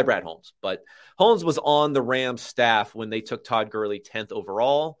wasn't by Brad Holmes, but Holmes was on the Rams staff when they took Todd Gurley 10th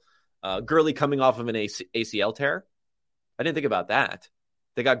overall. Gurley coming off of an ACL tear. I didn't think about that.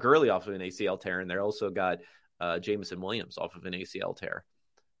 They got Gurley off of an ACL tear, and they also got Jameson Williams off of an ACL tear.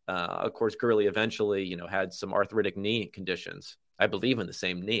 Of course, Gurley eventually, had some arthritic knee conditions, I believe in the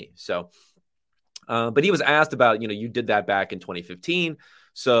same knee. So, but he was asked about, you did that back in 2015.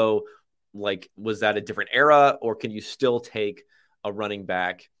 So, was that a different era, or can you still take a running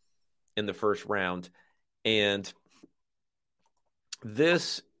back in the first round? And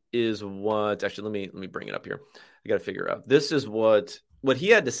this is what, actually, let me bring it up here. I got to figure out. This is what he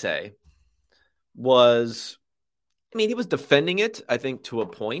had to say was, he was defending it, I think, to a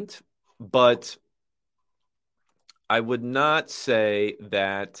point, but I would not say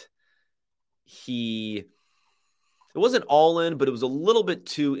that it wasn't all in, but it was a little bit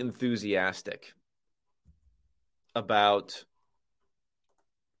too enthusiastic about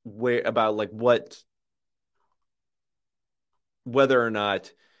whether or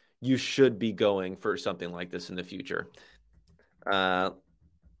not you should be going for something like this in the future.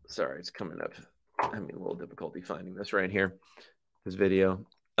 Sorry, it's coming up. I'm having a little difficulty finding this right here, this video.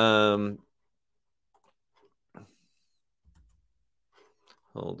 Hold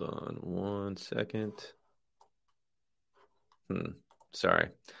on one second. Sorry,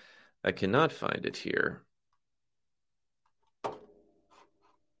 I cannot find it here.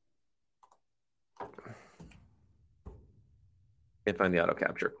 Can't find the auto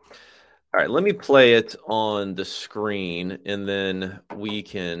capture. All right, let me play it on the screen, and then we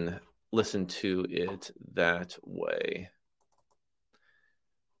can listen to it that way.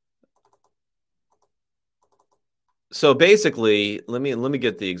 So basically, let me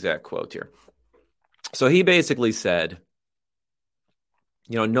get the exact quote here. So he basically said,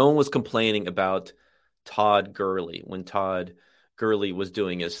 no one was complaining about Todd Gurley when Todd Gurley was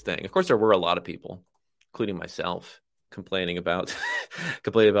doing his thing. Of course, there were a lot of people, including myself, complaining about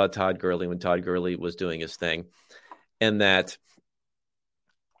Todd Gurley when Todd Gurley was doing his thing, and that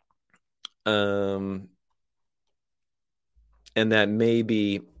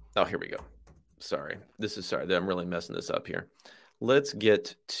maybe, oh, here we go. Sorry, I'm really messing this up here. Let's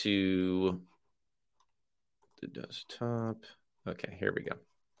get to the desktop. Okay, here we go.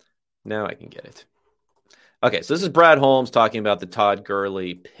 Now I can get it. Okay, so this is Brad Holmes talking about the Todd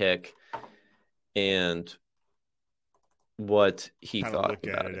Gurley pick and what he thought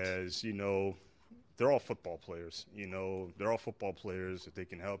about it. As, they're all football players. They're all football players. If they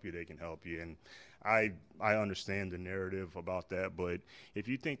can help you, they can help you. And I understand the narrative about that, but if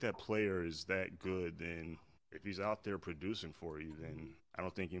you think that player is that good, then if he's out there producing for you, then I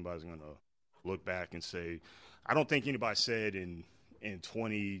don't think anybody's going to look back and say, I don't think anybody said in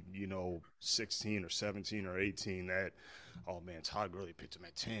 2016 or 17 or 18 that, oh man, Todd Gurley picked him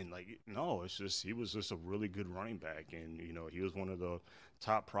at 10. No, it's just he was just a really good running back, and he was one of the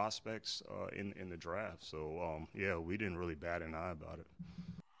top prospects in the draft. So yeah, we didn't really bat an eye about it.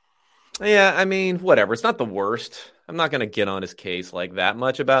 Yeah, whatever. It's not the worst. I'm not going to get on his case like that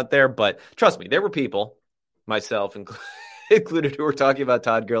much about there, but trust me, there were people, myself included, who were talking about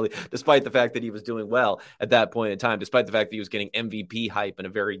Todd Gurley, despite the fact that he was doing well at that point in time, despite the fact that he was getting MVP hype in a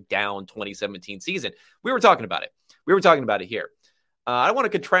very down 2017 season. We were talking about it. We were talking about it here. I want to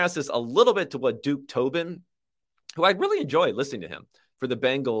contrast this a little bit to what Duke Tobin, who I really enjoyed listening to him for the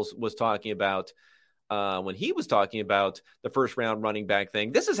Bengals, was talking about when he was talking about the first round running back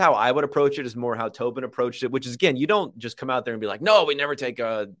thing. This is how I would approach it, is more how Tobin approached it, which is, again, you don't just come out there and be like, no, we never take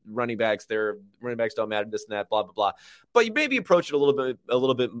running backs. Running backs don't matter, this and that, blah, blah, blah. But you maybe approach it a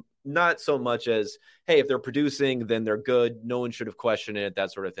little bit, not so much as, hey, if they're producing, then they're good. No one should have questioned it,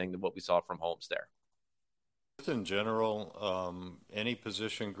 that sort of thing, than what we saw from Holmes there. In general, any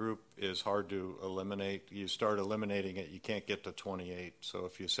position group is hard to eliminate. You start eliminating it, you can't get to 28. So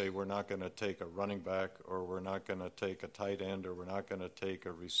if you say we're not going to take a running back, or we're not going to take a tight end, or we're not going to take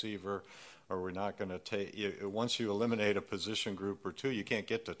a receiver, or we're not going to take, once you eliminate a position group or two, you can't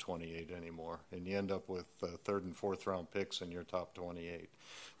get to 28 anymore, and you end up with third and fourth round picks in your top 28.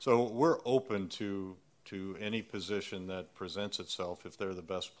 So we're open to any position that presents itself if they're the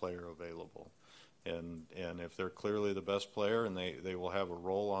best player available. And if they're clearly the best player and they will have a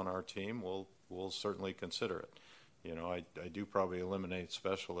role on our team, we'll certainly consider it. I do probably eliminate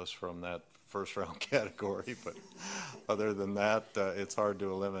specialists from that first round category, but other than that, it's hard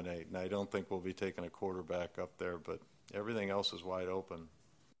to eliminate. And I don't think we'll be taking a quarterback up there, but everything else is wide open.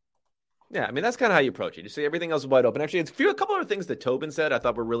 Yeah, that's kind of how you approach it. You see everything else is wide open. Actually, a couple of things that Tobin said I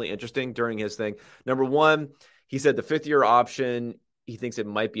thought were really interesting during his thing. Number one, he said the fifth-year option he thinks it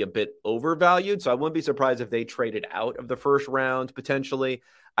might be a bit overvalued. So I wouldn't be surprised if they traded out of the first round potentially.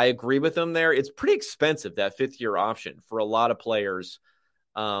 I agree with him there. It's pretty expensive, that 5th-year option for a lot of players.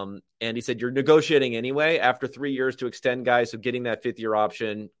 And he said, you're negotiating anyway after 3 years to extend guys. So getting that 5th-year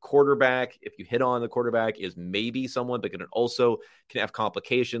option, quarterback, if you hit on the quarterback, is maybe someone, but can have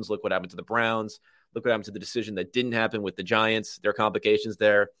complications. Look what happened to the Browns. Look what happened to the decision that didn't happen with the Giants. There are complications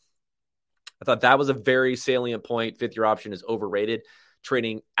there. I thought that was a very salient point. 5th-year option is overrated.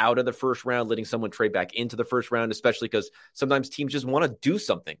 Trading out of the first round, letting someone trade back into the first round, especially because sometimes teams just want to do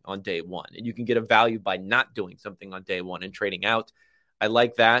something on day one, and you can get a value by not doing something on day one and trading out. I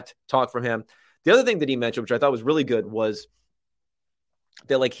like that talk from him. The other thing that he mentioned, which I thought was really good, was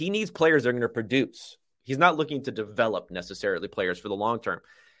that like he needs players that are going to produce. He's not looking to develop necessarily players for the long term.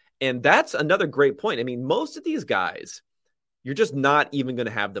 And that's another great point. I mean, most of these guys, you're just not even going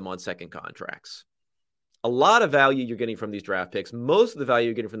to have them on second contracts. A lot of value you're getting from these draft picks. Most of the value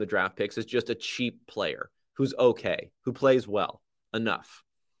you're getting from the draft picks is just a cheap player who's okay, who plays well enough,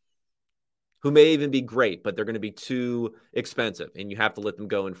 who may even be great, but they're going to be too expensive, and you have to let them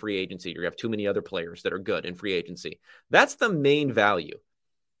go in free agency. You have too many other players that are good in free agency. That's the main value,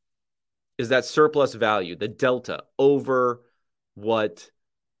 is that surplus value, the delta over what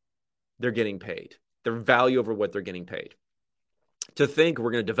they're getting paid, their value over what they're getting paid. To think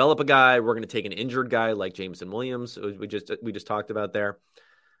we're going to develop a guy, we're going to take an injured guy like Jameson Williams, we just talked about there.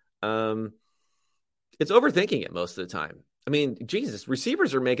 It's overthinking it most of the time. I mean, Jesus,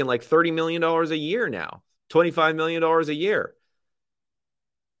 receivers are making like $30 million a year now, $25 million a year.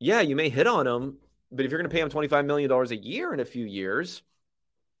 Yeah, you may hit on them, but if you're going to pay him $25 million a year in a few years,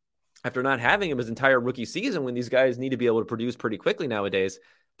 after not having him his entire rookie season, when these guys need to be able to produce pretty quickly nowadays,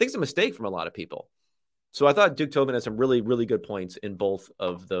 I think it's a mistake from a lot of people. So I thought Duke Tobin had some really, really good points in both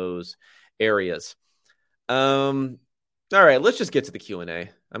of those areas. All right, let's just get to the Q&A. I'm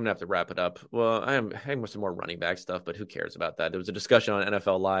going to have to wrap it up. Well, I have some more running back stuff, but who cares about that? There was a discussion on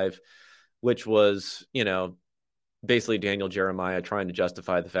NFL Live, which was, basically Daniel Jeremiah trying to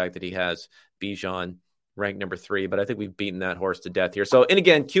justify the fact that he has Bijan ranked number 3, but I think we've beaten that horse to death here. So, and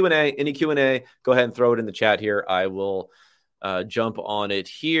again, any Q&A, go ahead and throw it in the chat here. I will jump on it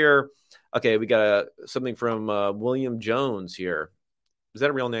here. Okay, we got something from William Jones here. Is that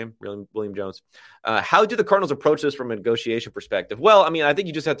a real name? William Jones. How do the Cardinals approach this from a negotiation perspective? Well, I mean, I think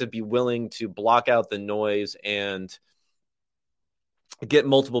you just have to be willing to block out the noise and get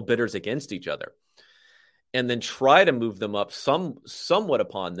multiple bidders against each other, and then try to move them up somewhat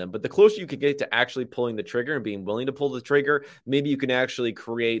upon them. But the closer you can get to actually pulling the trigger and being willing to pull the trigger, maybe you can actually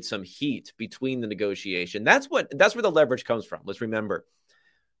create some heat between the negotiation. That's where the leverage comes from. Let's remember.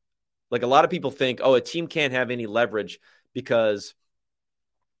 Like, a lot of people think, a team can't have any leverage because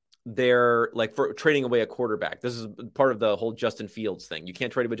they're like for trading away a quarterback. This is part of the whole Justin Fields thing. You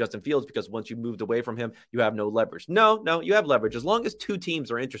can't trade away Justin Fields because once you moved away from him, you have no leverage. No, you have leverage. As long as two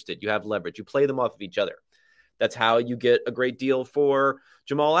teams are interested, you have leverage. You play them off of each other. That's how you get a great deal for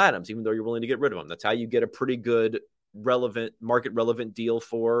Jamal Adams, even though you're willing to get rid of him. That's how you get a pretty good market relevant deal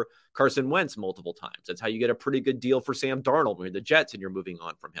for Carson Wentz multiple times. That's how you get a pretty good deal for Sam Darnold when you're the Jets and you're moving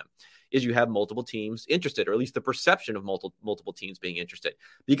on from him, is you have multiple teams interested, or at least the perception of multiple teams being interested.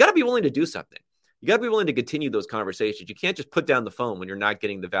 But you got to be willing to do something. You got to be willing to continue those conversations. You can't just put down the phone when you're not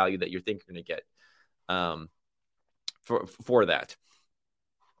getting the value that you think you're going to get for that.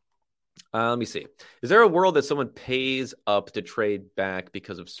 Let me see. Is there a world that someone pays up to trade back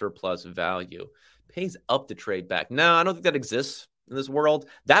because of surplus value? Pays up to trade back? No, I don't think that exists in this world.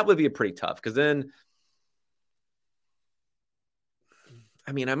 That would be pretty tough, because then,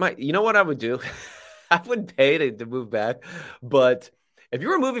 I mean, I might, you know what I would do? I wouldn't pay to move back. But if you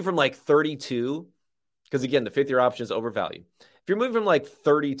were moving from like 32, because again, the 5th-year option is overvalued. If you're moving from like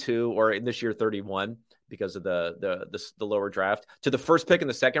 32, or in this year 31, because of the lower draft, to the first pick in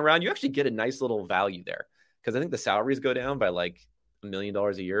the second round, you actually get a nice little value there, because I think the salaries go down by like $1 million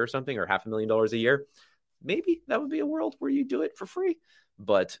a year or something, or $500,000 a year. Maybe that would be a world where you do it for free.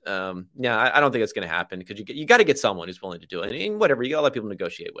 But yeah, I don't think it's going to happen, because you got to get someone who's willing to do it. And whatever, you got to let people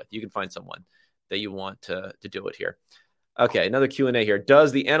negotiate with. You can find someone that you want to do it here. Okay, another Q&A here.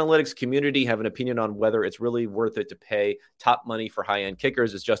 Does the analytics community have an opinion on whether it's really worth it to pay top money for high-end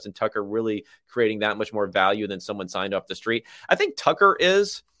kickers? Is Justin Tucker really creating that much more value than someone signed off the street? I think Tucker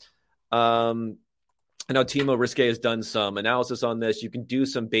is. I know Timo Risque has done some analysis on this. You can do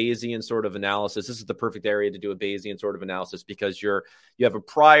some Bayesian sort of analysis. This is the perfect area to do a Bayesian sort of analysis, because you have a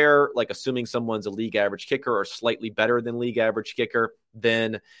prior, like assuming someone's a league average kicker or slightly better than league average kicker,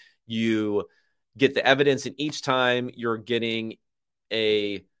 then you – get the evidence, and each time you're getting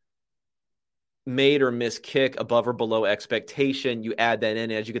a made or missed kick above or below expectation, you add that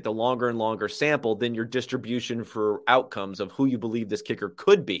in. As you get the longer and longer sample, then your distribution for outcomes of who you believe this kicker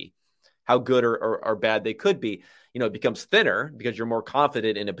could be, how good or bad they could be, it becomes thinner because you're more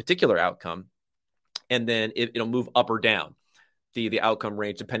confident in a particular outcome. And then it'll move up or down the outcome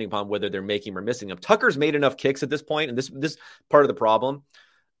range depending upon whether they're making or missing them. Tucker's made enough kicks at this point, and this part of the problem.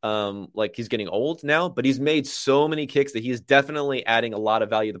 Like he's getting old now, but he's made so many kicks that he is definitely adding a lot of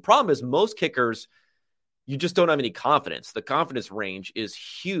value. The problem is most kickers, you just don't have any confidence. The confidence range is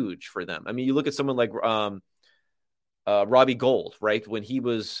huge for them. I mean, you look at someone like Robbie Gould, right? When he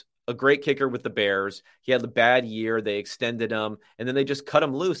was a great kicker with the Bears, he had a bad year. They extended him, and then they just cut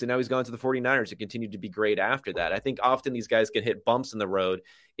him loose, and now he's gone to the 49ers and continued to be great after that. I think often these guys get hit bumps in the road.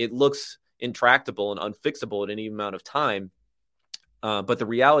 It looks intractable and unfixable at any amount of time. But the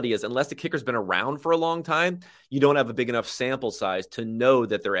reality is, unless the kicker's been around for a long time, you don't have a big enough sample size to know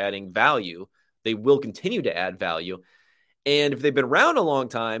that they're adding value. They will continue to add value. And if they've been around a long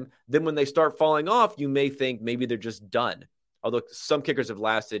time, then when they start falling off, you may think maybe they're just done. Although some kickers have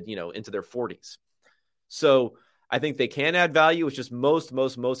lasted, into their 40s. So I think they can add value. It's just most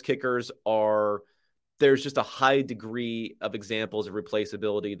kickers there's just a high degree of examples of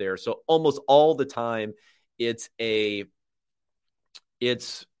replaceability there. So almost all the time,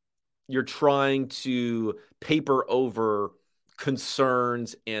 you're trying to paper over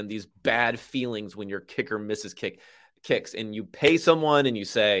concerns and these bad feelings when your kicker misses kicks, and you pay someone and you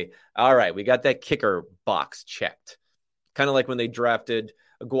say, all right, we got that kicker box checked. Kind of like when they drafted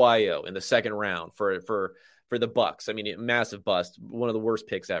Aguayo in the second round for the Bucks. I mean, massive bust, one of the worst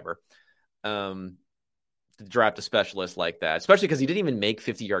picks ever. To draft a specialist like that, especially because he didn't even make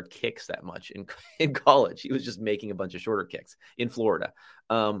 50-yard kicks that much in college. He was just making a bunch of shorter kicks in Florida.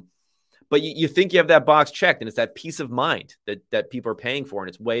 But you think you have that box checked, and it's that peace of mind that people are paying for, and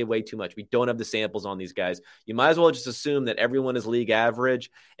it's way, way too much. We don't have the samples on these guys. You might as well just assume that everyone is league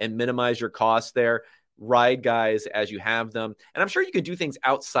average and minimize your costs there. Ride guys as you have them. And I'm sure you could do things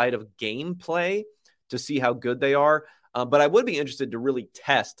outside of gameplay to see how good they are. But I would be interested to really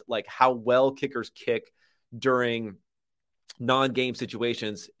test like how well kickers kick during non-game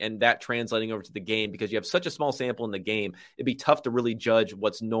situations and that translating over to the game, because you have such a small sample in the game. It'd be tough to really judge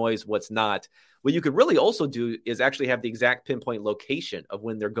what's noise, what's not. What you could really also do is actually have the exact pinpoint location of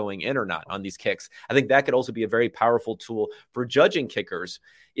when they're going in or not on these kicks. I think that could also be a very powerful tool for judging kickers,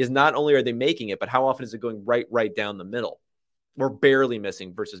 is not only are they making it, but how often is it going right down the middle or barely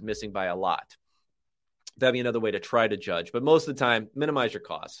missing versus missing by a lot. That'd be another way to try to judge. But most of the time, minimize your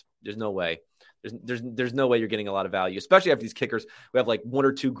costs. There's no way. There's no way you're getting a lot of value, especially after these kickers who have like one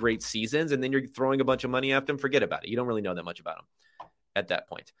or two great seasons, and then you're throwing a bunch of money after them. Forget about it. You don't really know that much about them at that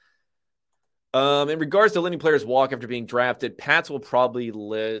point. In regards to letting players walk after being drafted, Pats will probably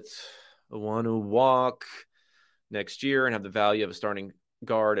let one who walk next year and have the value of a starting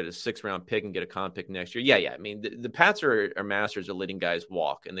guard at a 6th-round pick and get a comp pick next year. Yeah. I mean, the Pats are masters of letting guys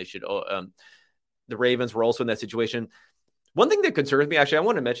walk, and they should. The Ravens were also in that situation. One thing that concerns me, actually, I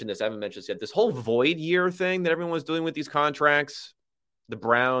want to mention this. I haven't mentioned this yet. This whole void year thing that everyone's doing with these contracts, the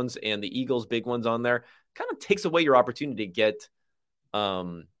Browns and the Eagles, big ones on there, kind of takes away your opportunity to get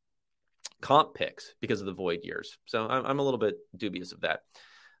comp picks because of the void years. So I'm a little bit dubious of that.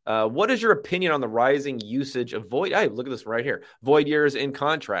 What is your opinion on the rising usage of void? Look at this right here. Void years in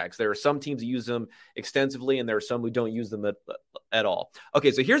contracts. There are some teams that use them extensively, and there are some who don't use them at all.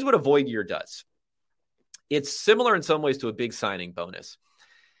 Okay, so here's what a void year does. It's similar in some ways to a big signing bonus.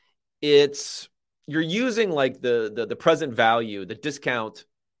 You're using like the present value, the discount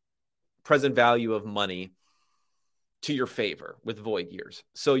present value of money to your favor with void years.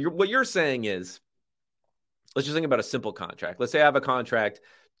 So what you're saying is, let's just think about a simple contract. Let's say I have a contract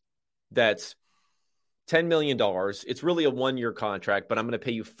that's $10 million. It's really a 1-year contract, but I'm going to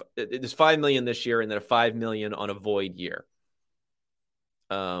pay you, there's $5 million this year and then a $5 million on a void year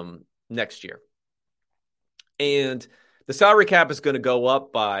next year. And the salary cap is going to go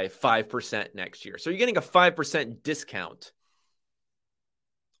up by 5% next year. So you're getting a 5% discount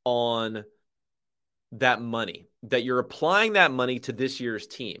on that money, that you're applying that money to this year's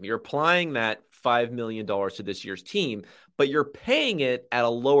team. You're applying that $5 million to this year's team, but you're paying it at a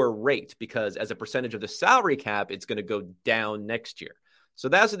lower rate because as a percentage of the salary cap, it's going to go down next year. So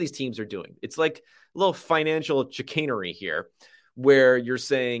that's what these teams are doing. It's like a little financial chicanery here where you're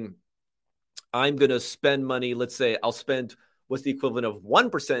saying, I'm going to spend money. Let's say I'll spend what's the equivalent of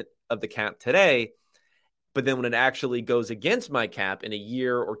 1% of the cap today. But then when it actually goes against my cap in a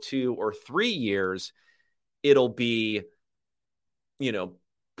year or 2 or 3 years, it'll be,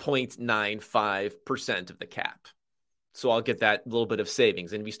 0.95% of the cap. So I'll get that little bit of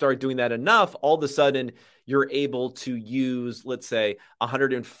savings. And if you start doing that enough, all of a sudden you're able to use, let's say,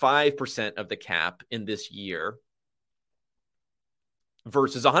 105% of the cap in this year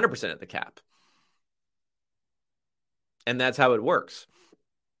versus 100% of the cap. And that's how it works.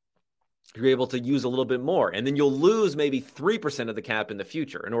 You're able to use a little bit more, and then you'll lose maybe 3% of the cap in the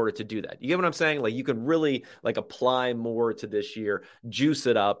future in order to do that. You get what I'm saying? Like, you can really like apply more to this year, juice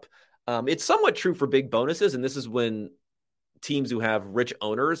it up. It's somewhat true for big bonuses, and this is when teams who have rich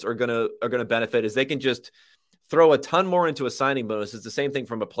owners are gonna benefit, is they can just throw a ton more into a signing bonus. It's the same thing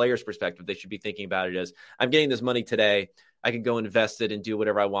from a player's perspective. They should be thinking about it as, I'm getting this money today. I can go invest it and do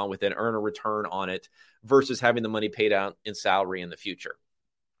whatever I want with it, earn a return on it, versus having the money paid out in salary in the future.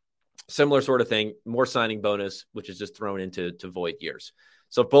 Similar sort of thing, more signing bonus, which is just thrown into void years.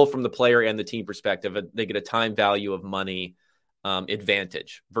 So both from the player and the team perspective, they get a time value of money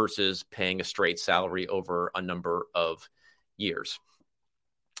advantage versus paying a straight salary over a number of years.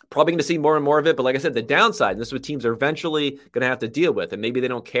 Probably going to see more and more of it, but like I said, the downside, and this is what teams are eventually going to have to deal with, and maybe they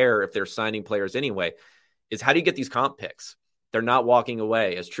don't care if they're signing players anyway, is how do you get these comp picks? They're not walking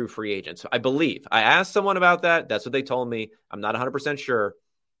away as true free agents. I believe. I asked someone about that. That's what they told me. I'm not 100% sure,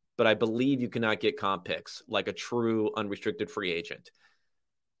 but I believe you cannot get comp picks like a true unrestricted free agent.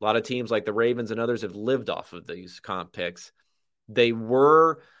 A lot of teams like the Ravens and others have lived off of these comp picks. They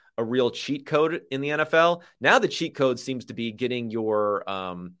were a real cheat code in the NFL. Now the cheat code seems to be getting your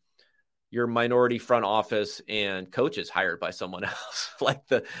minority front office and coaches hired by someone else, like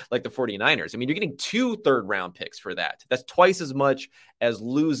the 49ers. I mean, you're getting 2 third-round picks for that. That's twice as much as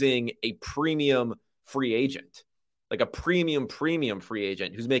losing a premium free agent, like a premium free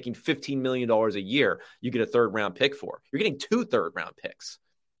agent who's making $15 million a year. You get a third-round pick for. You're getting 2 third-round picks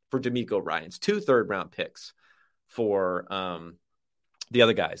for DeMeco Ryans, 2 third-round picks for the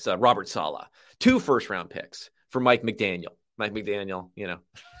other guys, Robert Saleh, 2 first-round picks for Mike McDaniel. Mike McDaniel,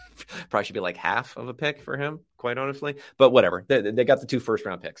 probably should be like half of a pick for him, quite honestly. But whatever, they got the 2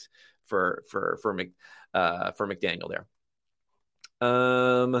 first-round picks for McDaniel there.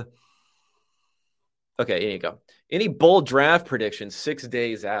 Okay, here you go. Any bold draft predictions 6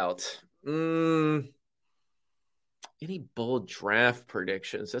 days out? Any bold draft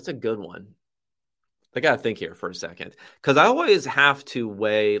predictions? That's a good one. I got to think here for a second, because I always have to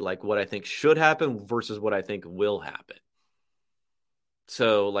weigh like what I think should happen versus what I think will happen.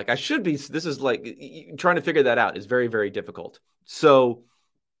 So like this is like trying to figure that out is very, very difficult. So,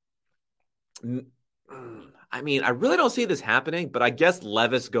 I mean, I really don't see this happening, but I guess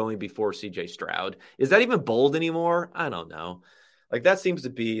Levis going before CJ Stroud. Is that even bold anymore? I don't know. Like, that seems to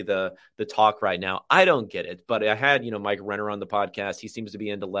be the talk right now. I don't get it, but I had, Mike Renner on the podcast. He seems to be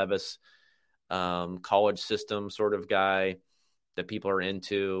into Levis, college system sort of guy that people are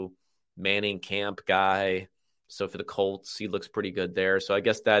into, Manning camp guy. So for the Colts, he looks pretty good there. So I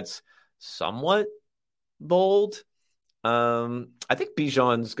guess that's somewhat bold. I think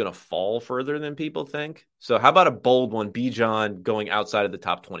Bijan's going to fall further than people think. So how about a bold one, Bijan going outside of the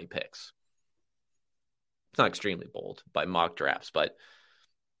top 20 picks? It's not extremely bold by mock drafts, but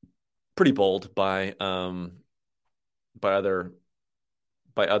pretty bold by other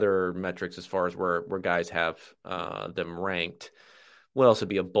metrics as far as where guys have them ranked. What else would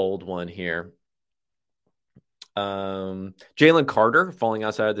be a bold one here? Jalen Carter falling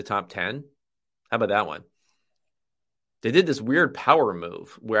outside of the top 10. How about that one? They did this weird power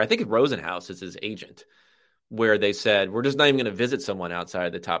move where I think Rosenhaus is his agent, where they said, we're just not even going to visit someone outside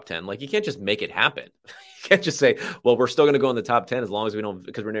of the top 10. Like, you can't just make it happen. You can't just say, well, we're still going to go in the top 10 as long as we don't,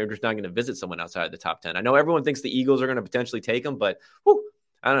 because we're just not going to visit someone outside of the top 10. I know everyone thinks the Eagles are going to potentially take them, but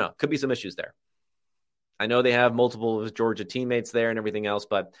I don't know. Could be some issues there. I know they have multiple of his Georgia teammates there and everything else,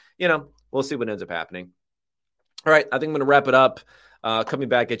 but, we'll see what ends up happening. All right, I think I'm going to wrap it up. Coming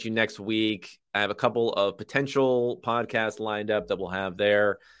back at you next week. I have a couple of potential podcasts lined up that we'll have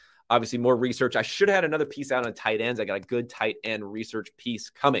there. Obviously, more research. I should have had another piece out on tight ends. I got a good tight end research piece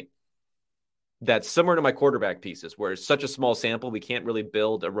coming that's similar to my quarterback pieces, where it's such a small sample, we can't really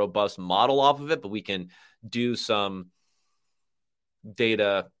build a robust model off of it, but we can do some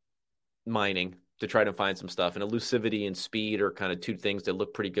data mining to try to find some stuff. And elusivity and speed are kind of 2 things that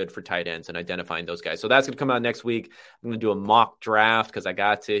look pretty good for tight ends and identifying those guys. So that's going to come out next week. I'm going to do a mock draft because you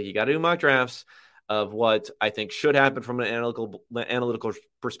got to do mock drafts of what I think should happen from an analytical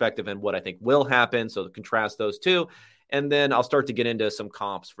perspective and what I think will happen. So to contrast those 2. And then I'll start to get into some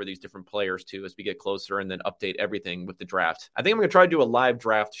comps for these different players too, as we get closer, and then update everything with the draft. I think I'm going to try to do a live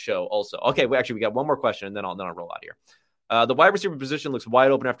draft show also. Okay. We got one more question and then I'll roll out here. The wide receiver position looks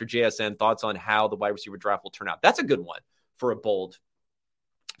wide open after JSN. Thoughts on how the wide receiver draft will turn out? That's a good one for a bold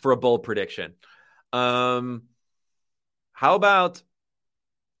prediction. How about,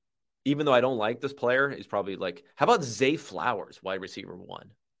 even though I don't like this player, he's probably like, how about Zay Flowers, wide receiver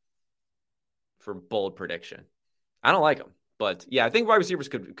 1 for bold prediction? I don't like him, but yeah, I think wide receivers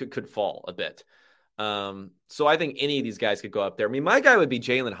could fall a bit. So I think any of these guys could go up there. I mean, my guy would be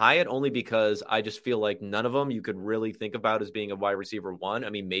Jalen Hyatt, only because I just feel like none of them you could really think about as being a wide receiver 1. I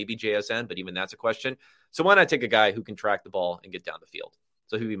mean, maybe JSN, but even that's a question. So why not take a guy who can track the ball and get down the field?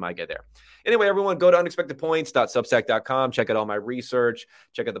 So he'd be my guy there. Anyway, everyone, go to unexpectedpoints.substack.com. Check out all my research.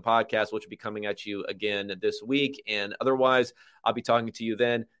 Check out the podcast, which will be coming at you again this week. And otherwise, I'll be talking to you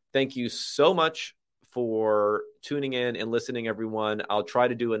then. Thank you so much for tuning in and listening, everyone. I'll try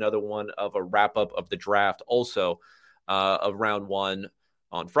to do another one of a wrap-up of the draft also of round 1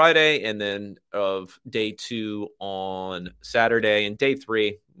 on Friday, and then of day 2 on Saturday, and day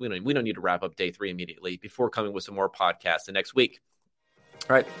 3. We don't need to wrap up day 3 immediately before coming with some more podcasts the next week.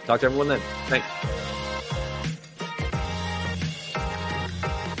 All right. Talk to everyone then. Thanks.